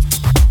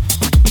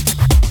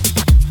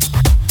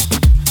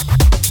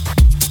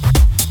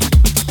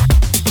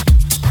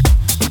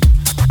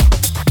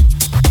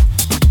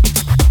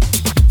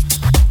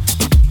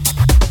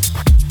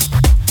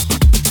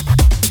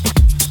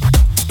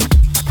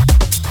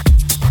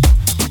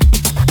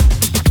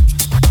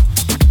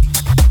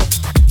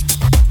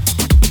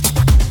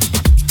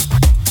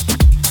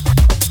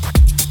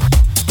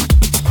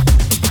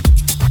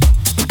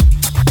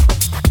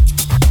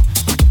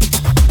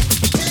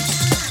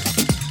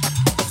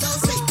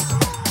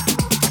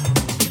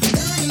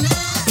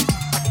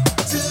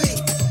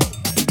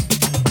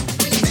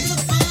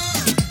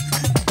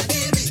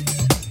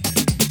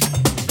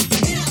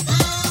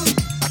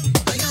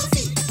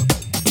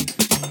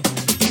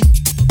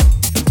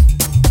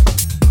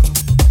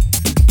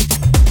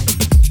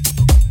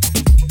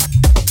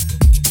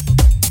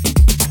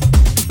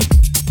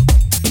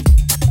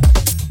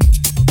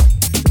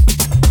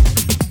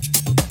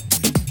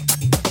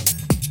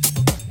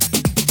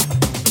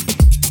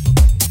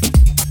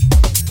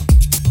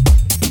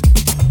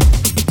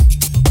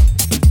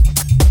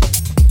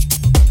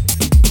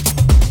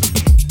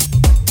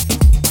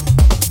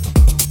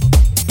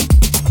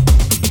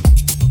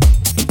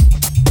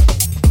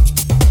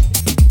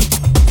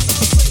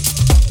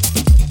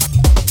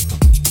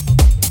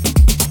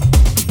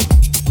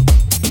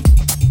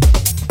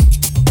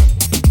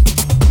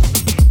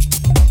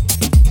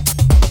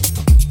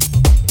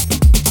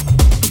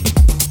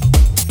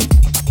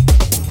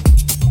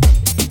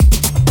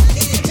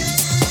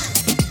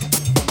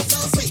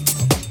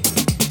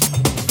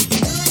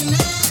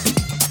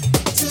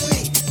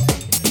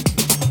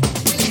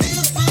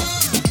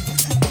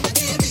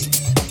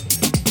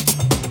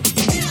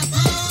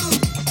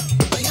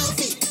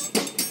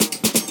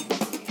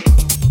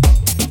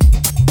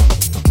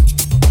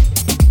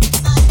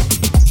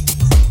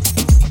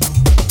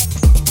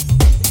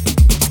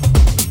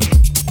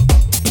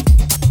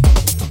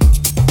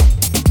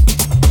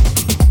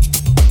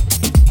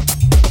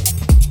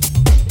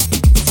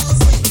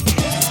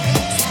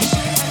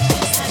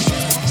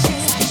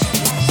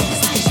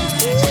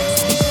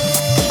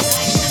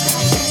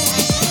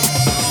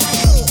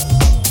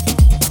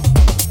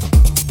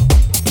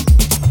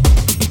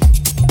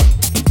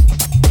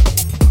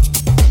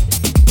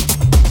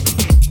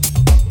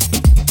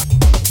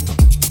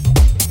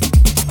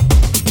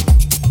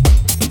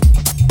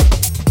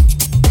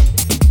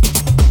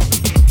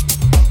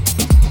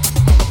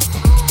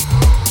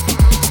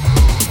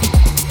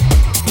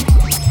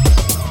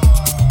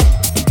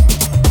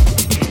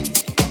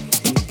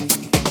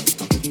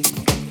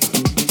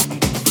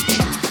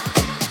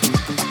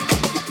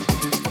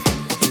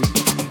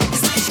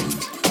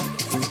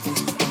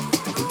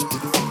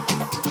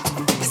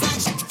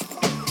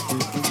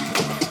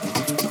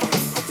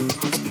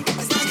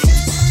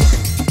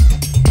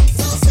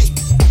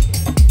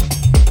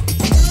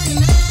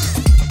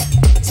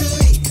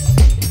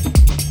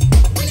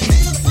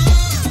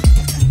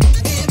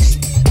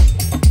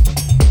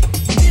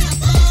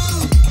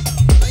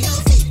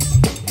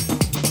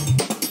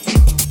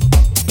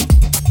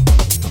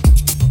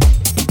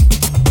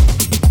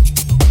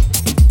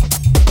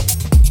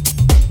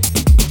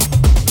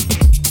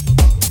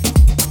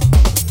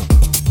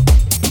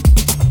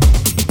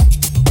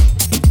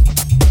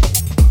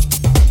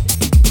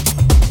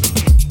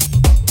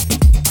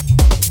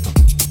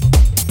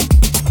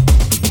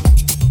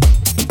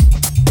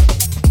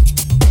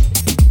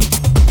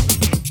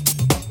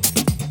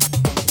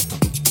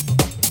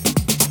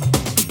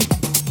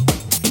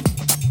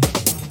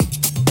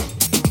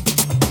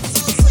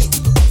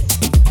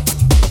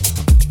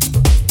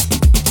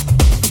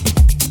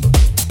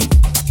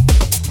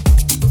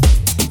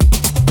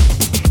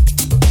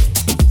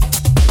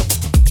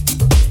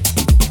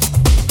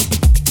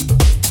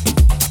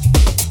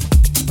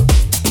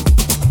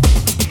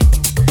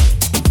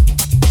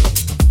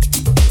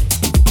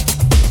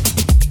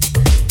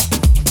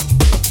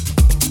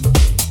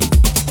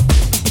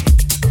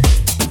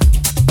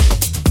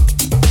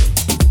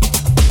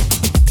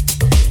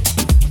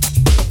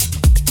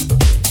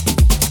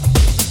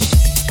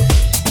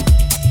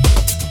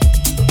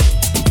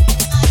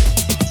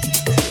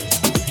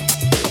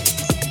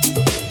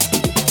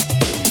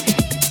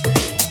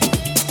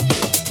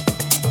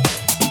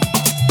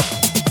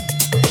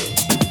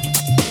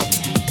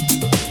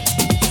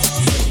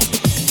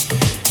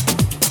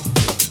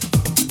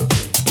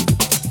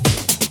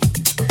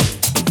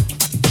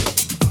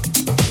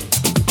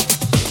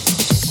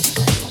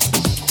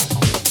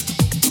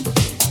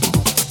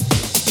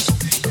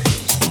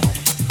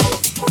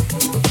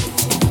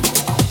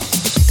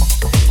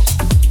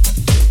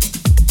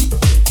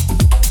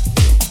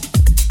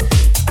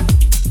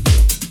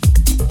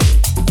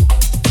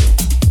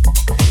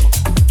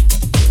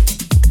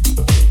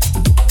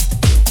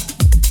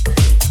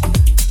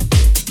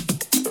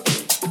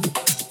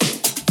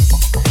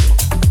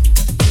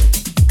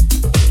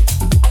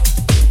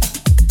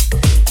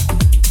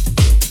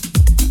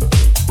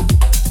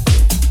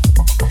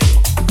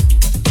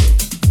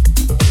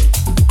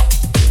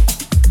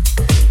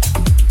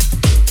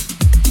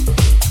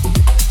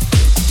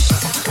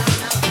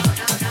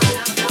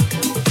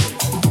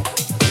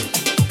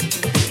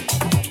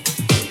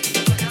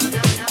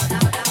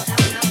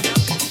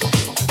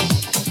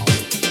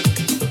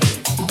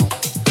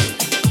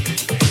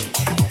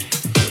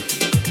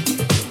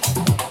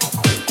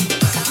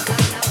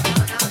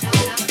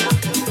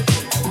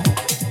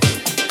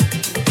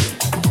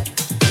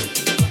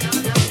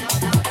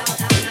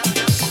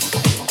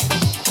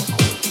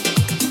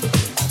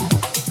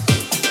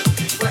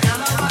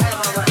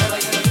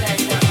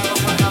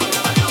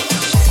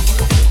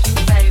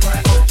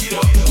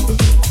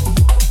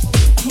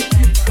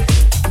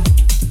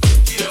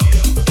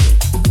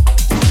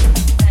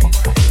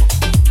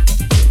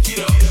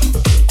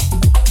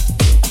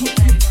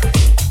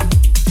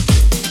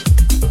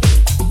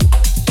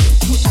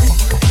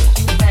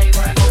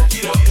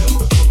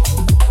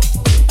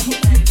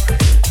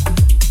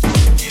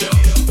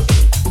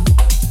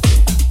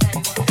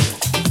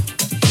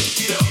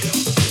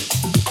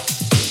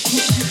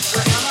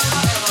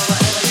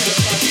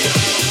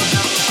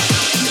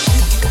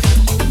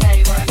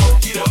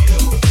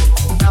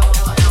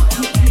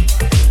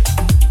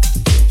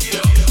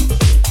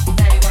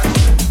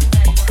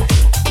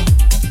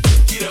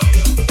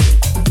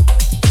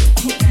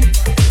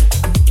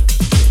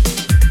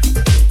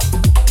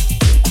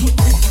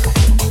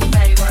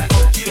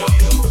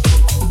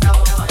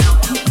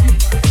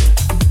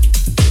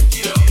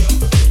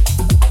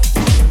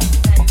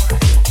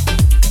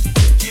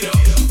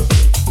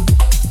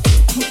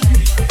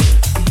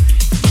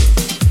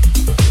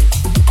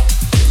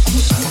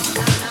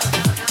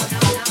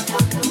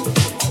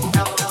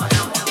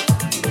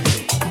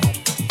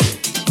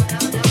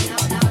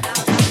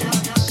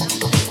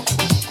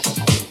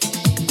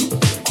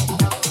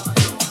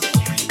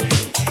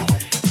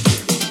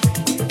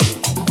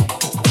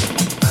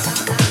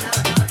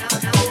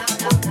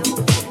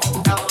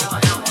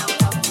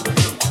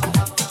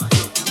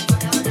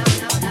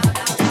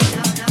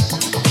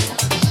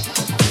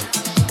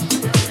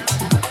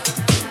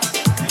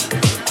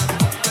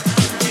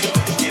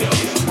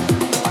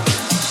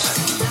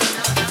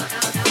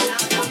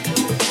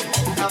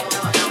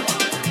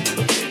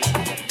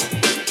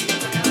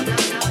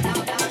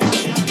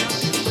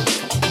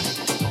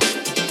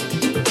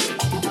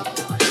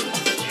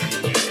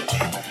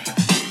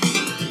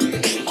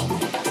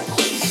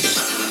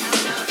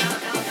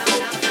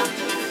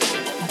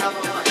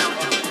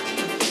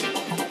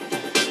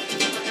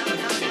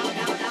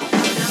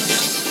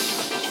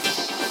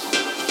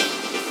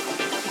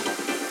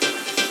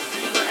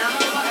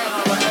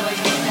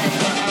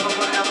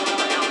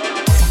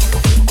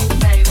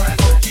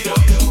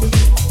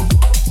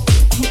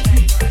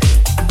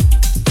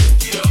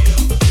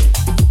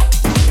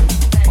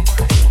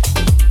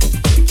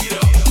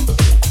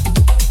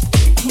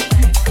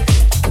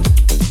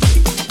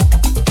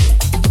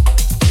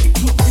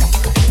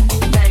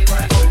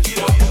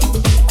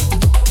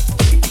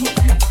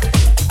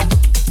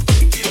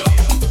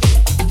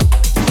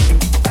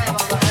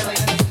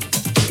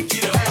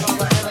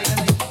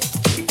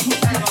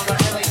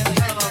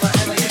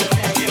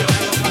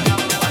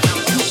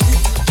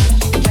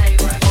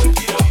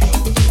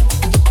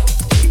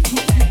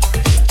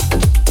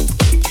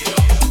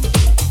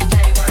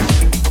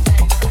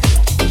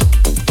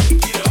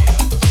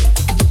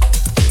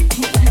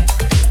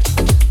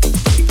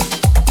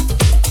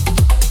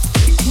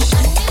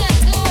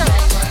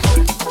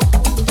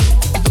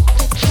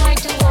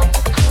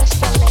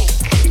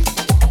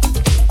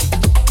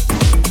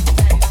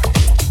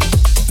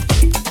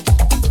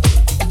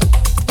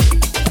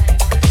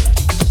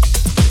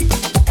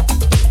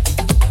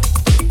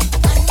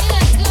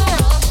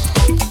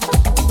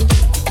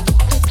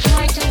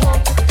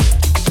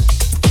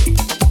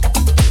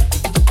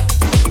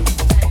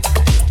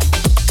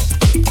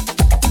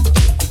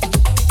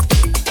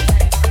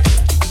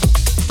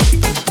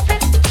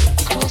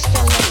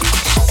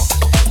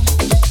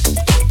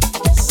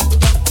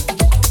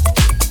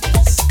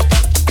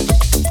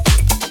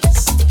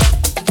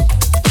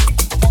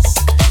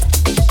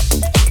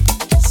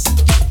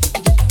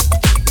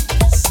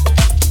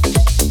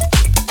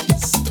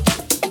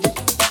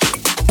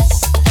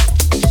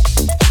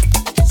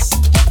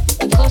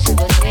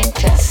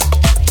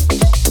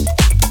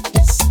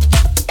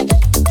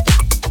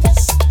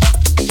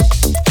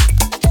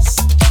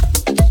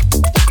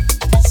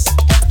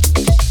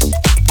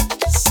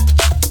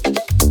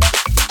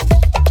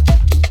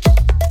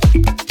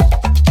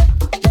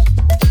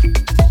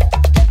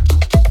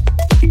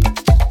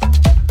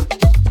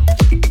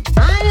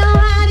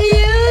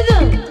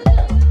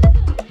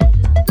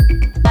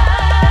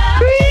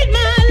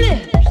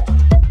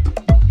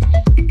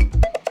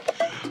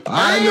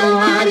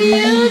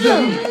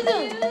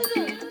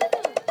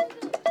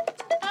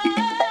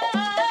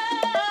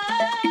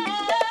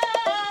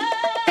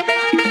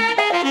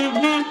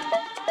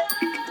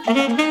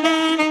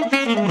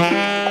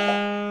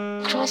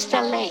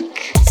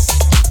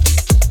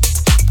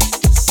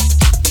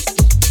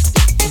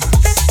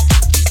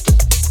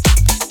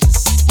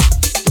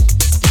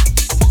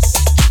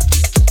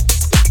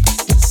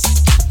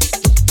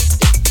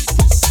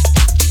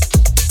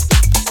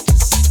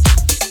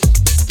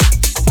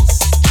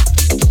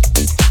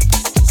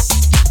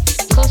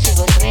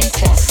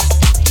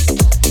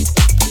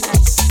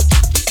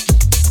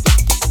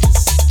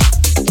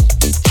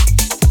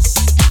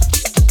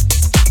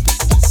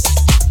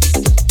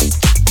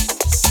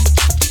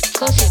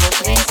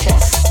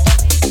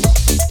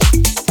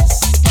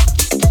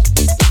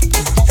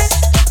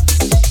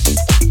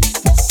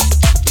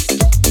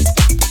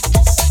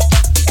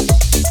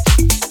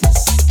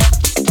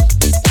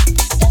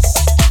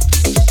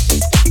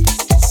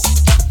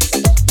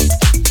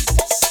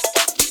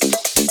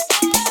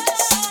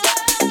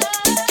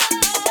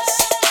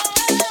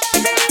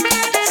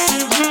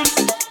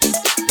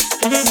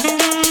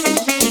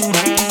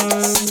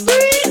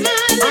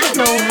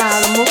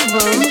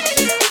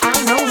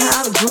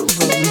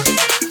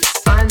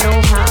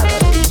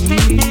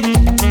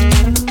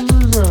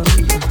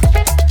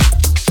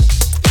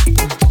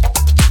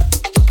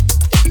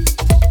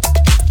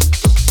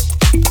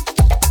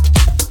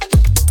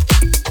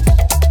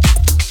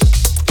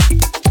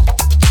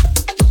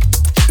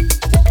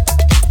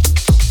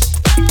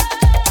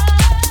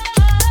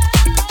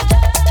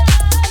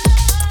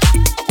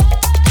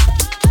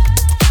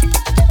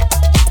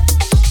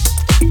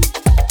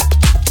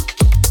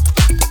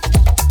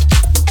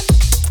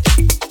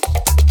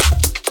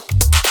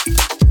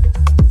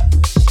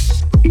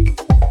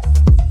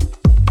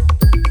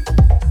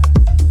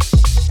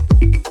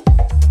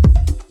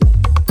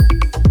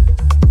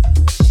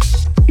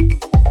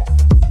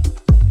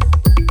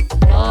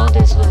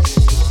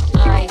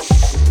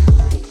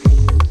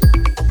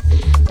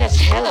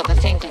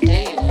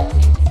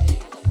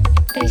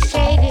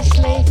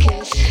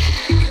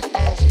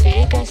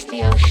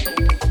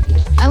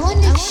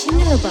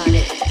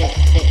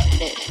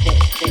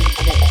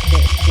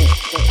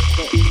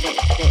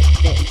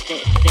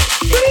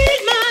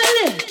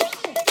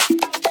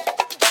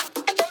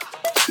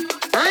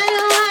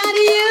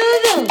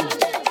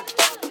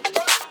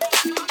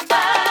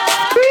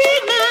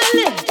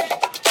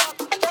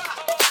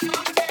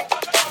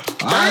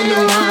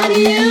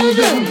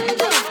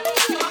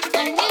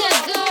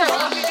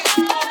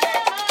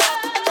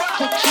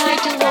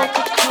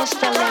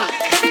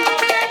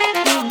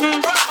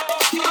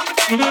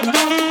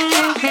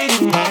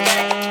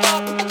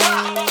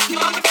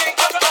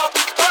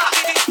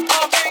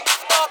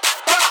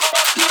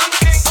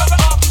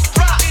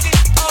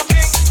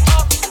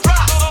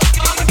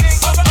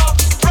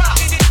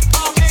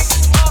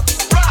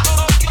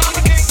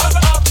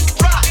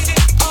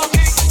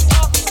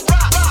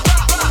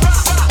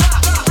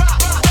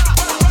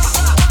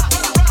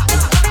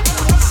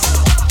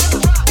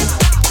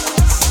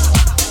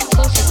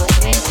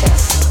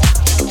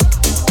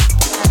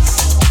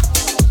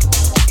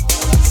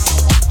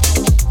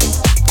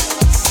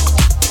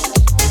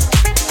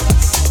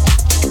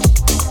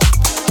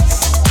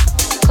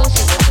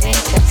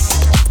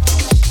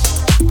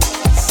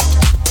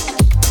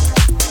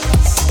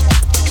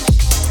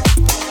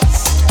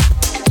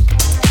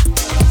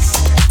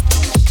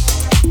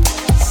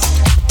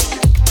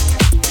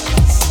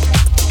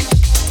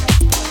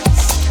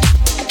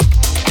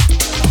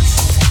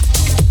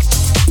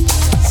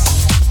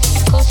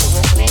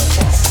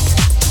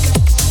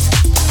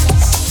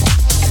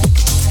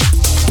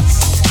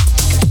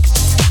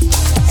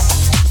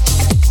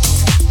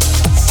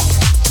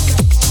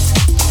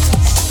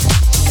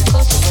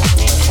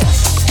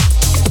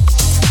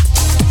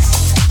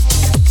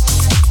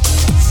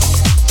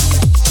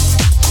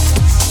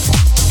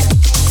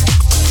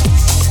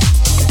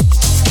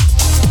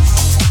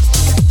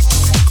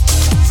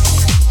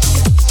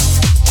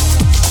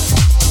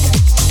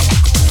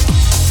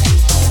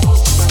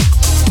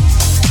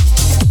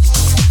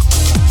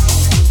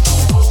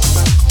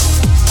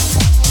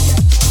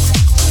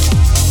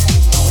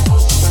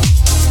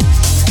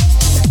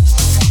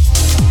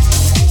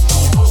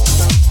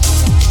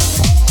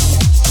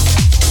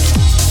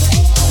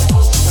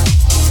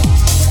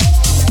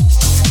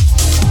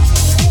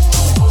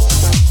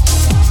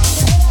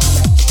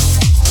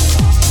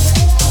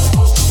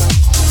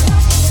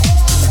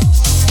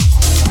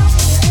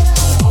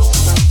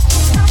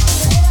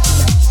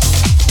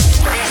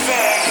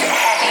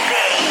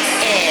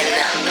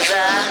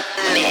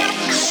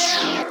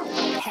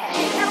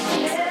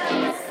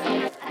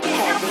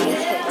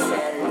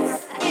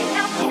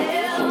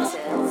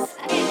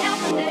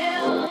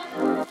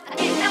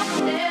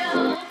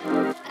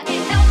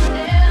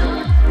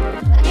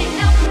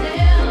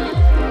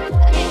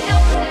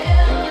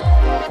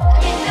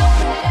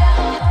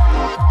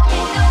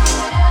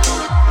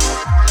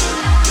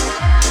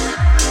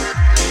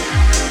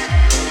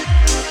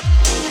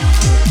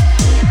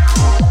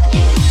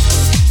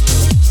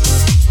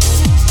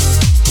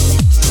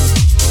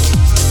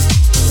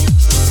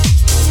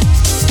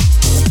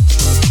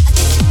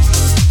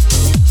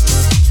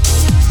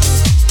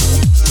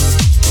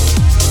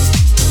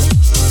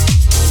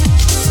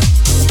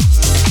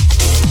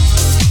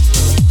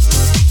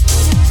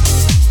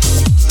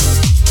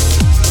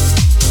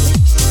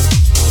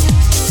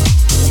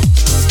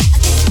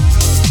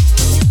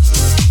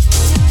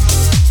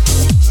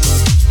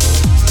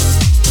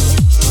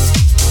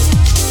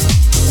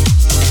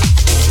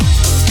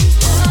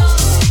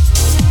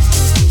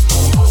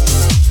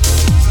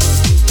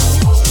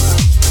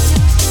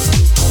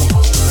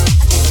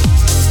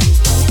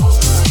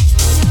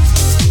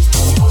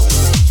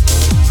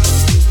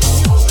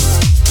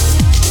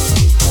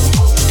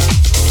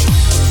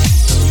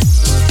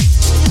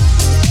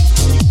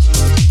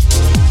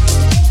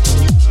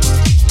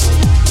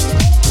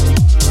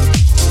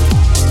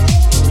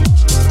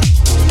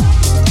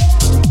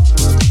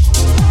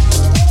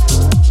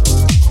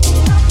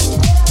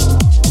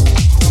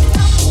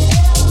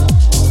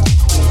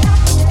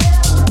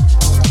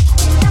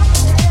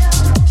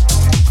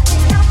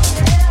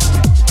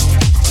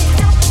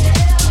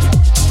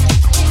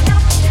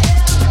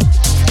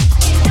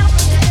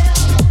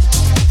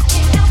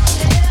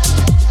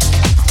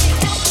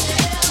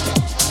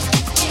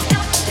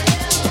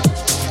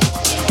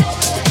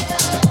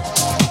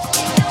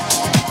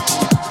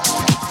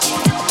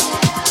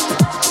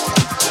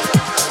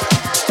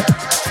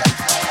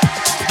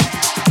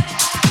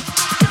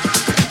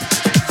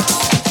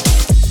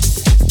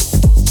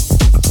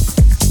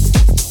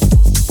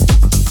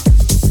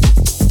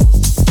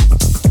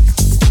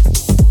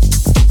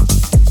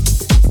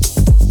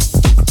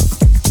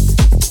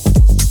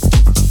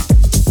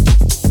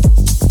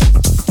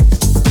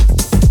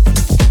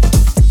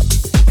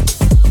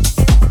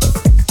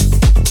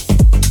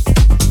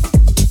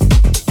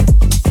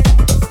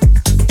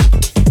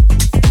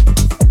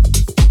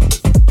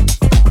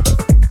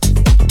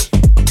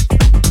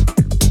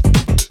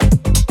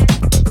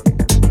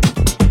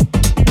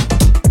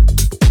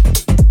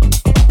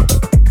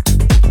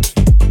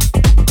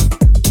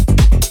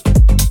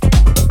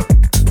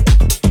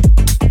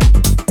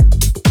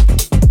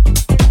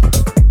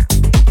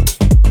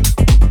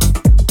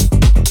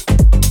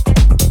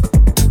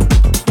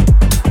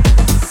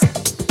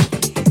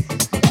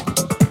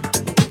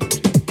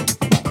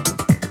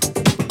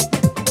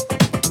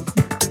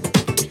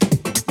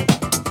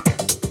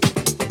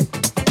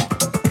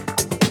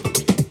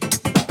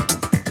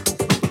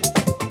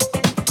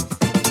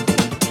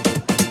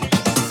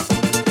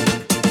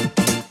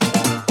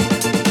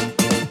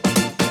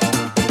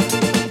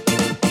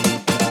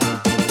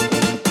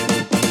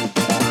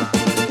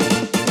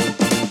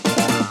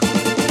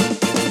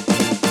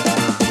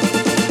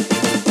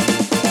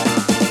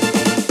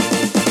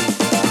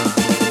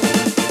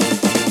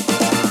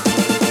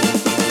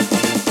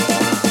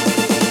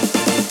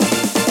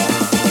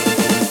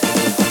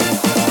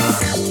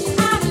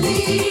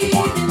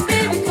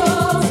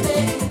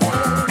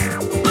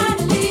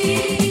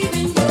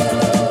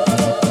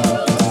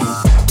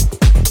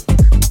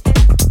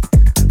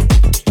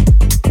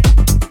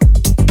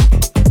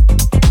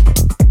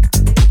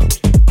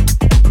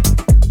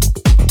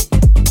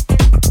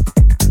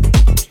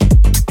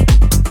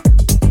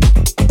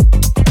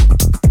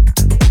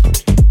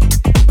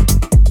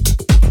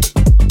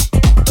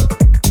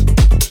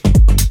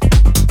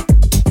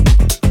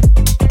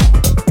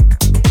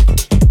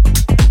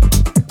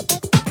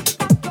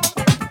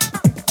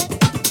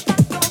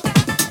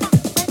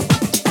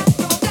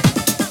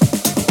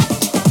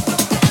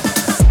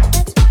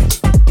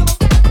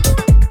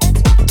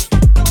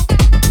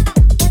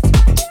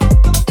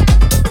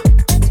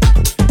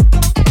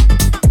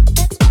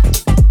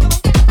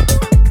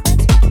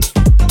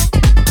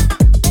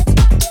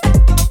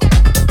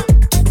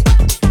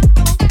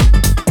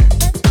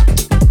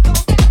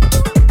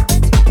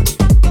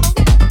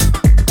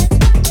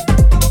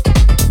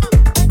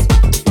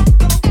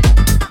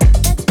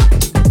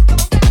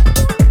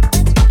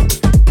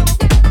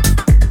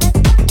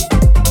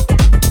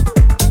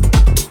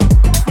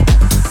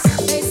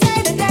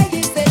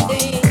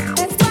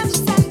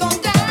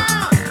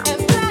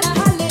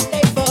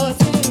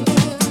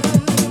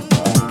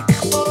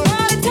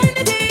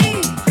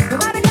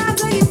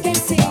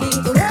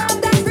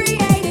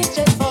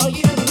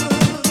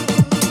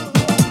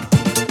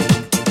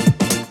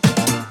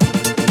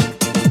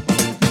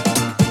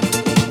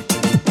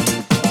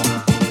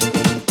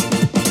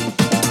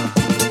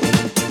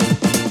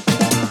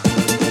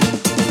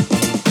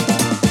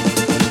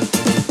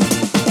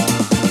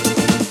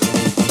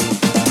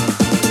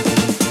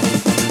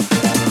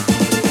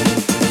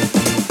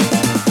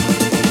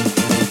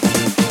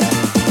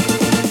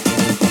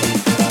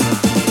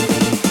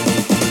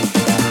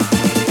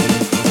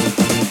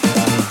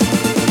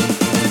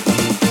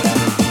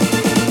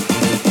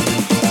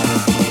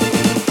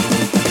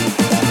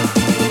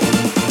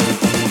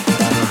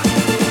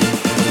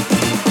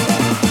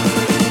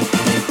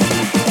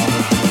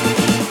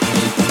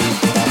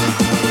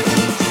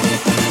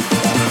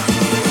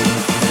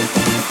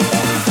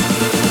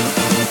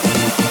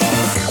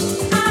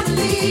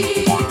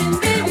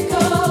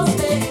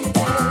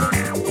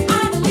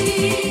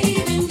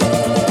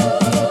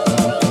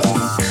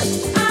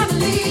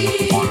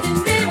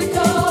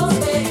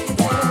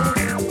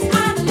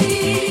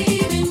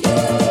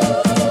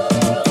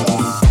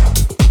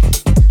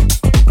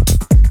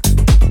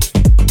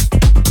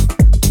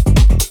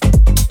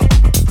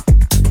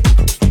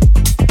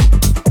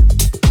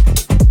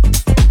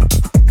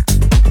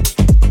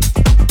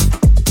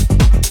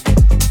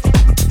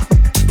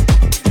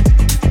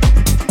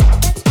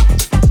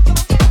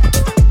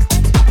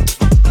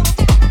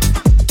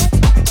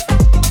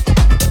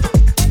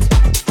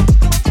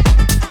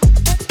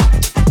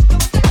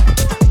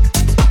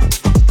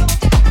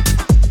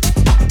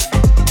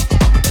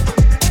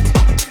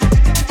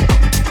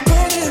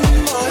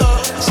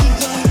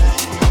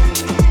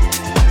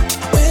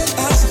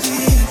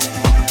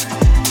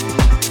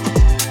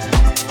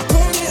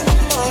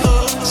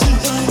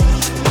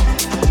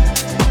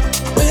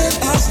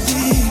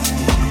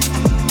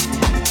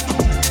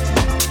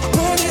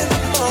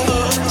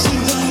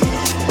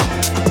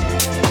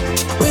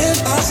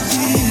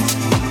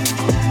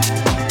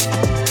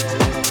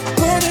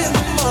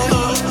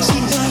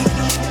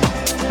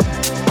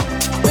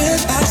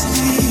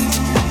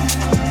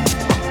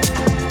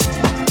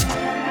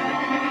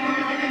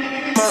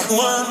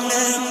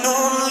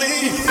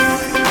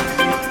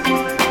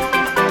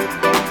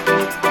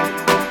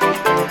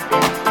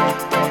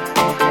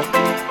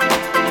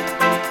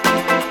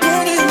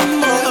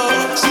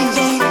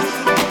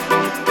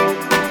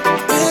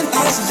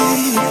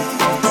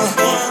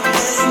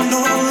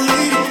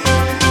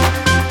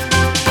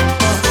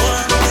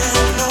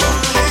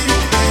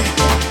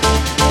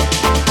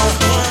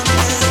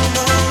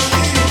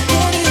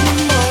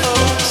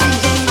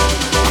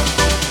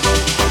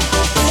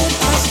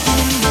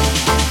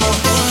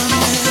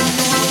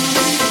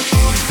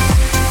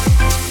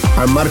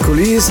 I'm Marco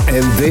Lys,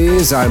 and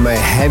these are my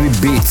heavy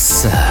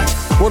beats.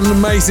 What an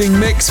amazing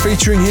mix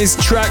featuring his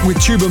track with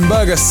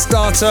Tubenberger,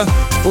 Starter.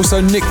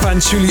 Also Nick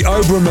Fanciulli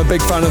Oberon, a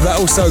big fan of that.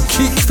 Also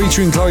Keek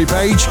featuring Chloe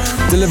Page,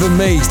 Deliver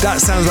Me. That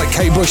sounds like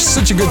Kate Bush.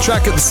 Such a good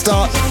track at the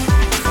start.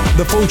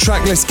 The full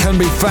track list can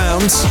be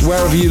found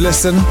wherever you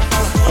listen.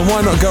 And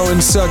why not go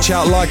and search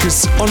out, like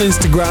us on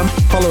Instagram,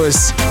 follow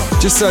us.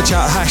 Just search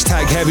out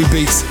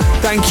 #HeavyBeats.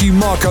 Thank you,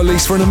 Marco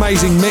Lys, for an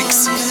amazing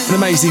mix, an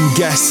amazing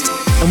guest.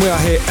 And we are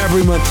here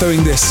every month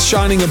doing this,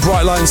 shining a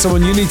bright light on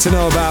someone you need to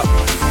know about.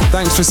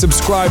 Thanks for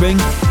subscribing.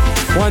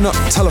 Why not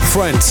tell a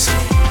friend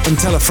and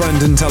tell a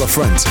friend and tell a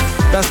friend?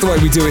 That's the way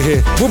we do it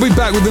here. We'll be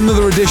back with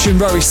another edition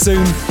very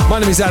soon. My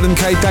name is Adam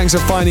K. Thanks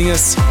for finding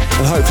us.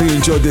 And hopefully you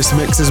enjoyed this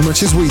mix as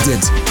much as we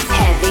did.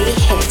 Heavy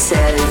Hitters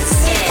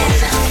in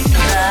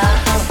the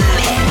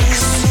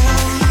mix.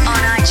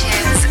 On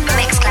iTunes,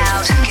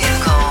 Mixcloud,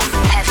 Google.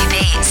 Heavy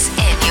Beats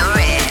in your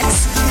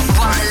ears.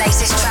 Want the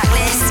latest track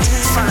list?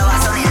 Follow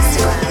us on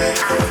Instagram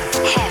at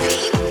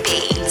Heavy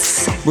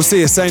Beats. We'll see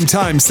you same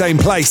time, same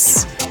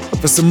place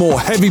for some more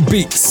Heavy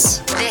Beats.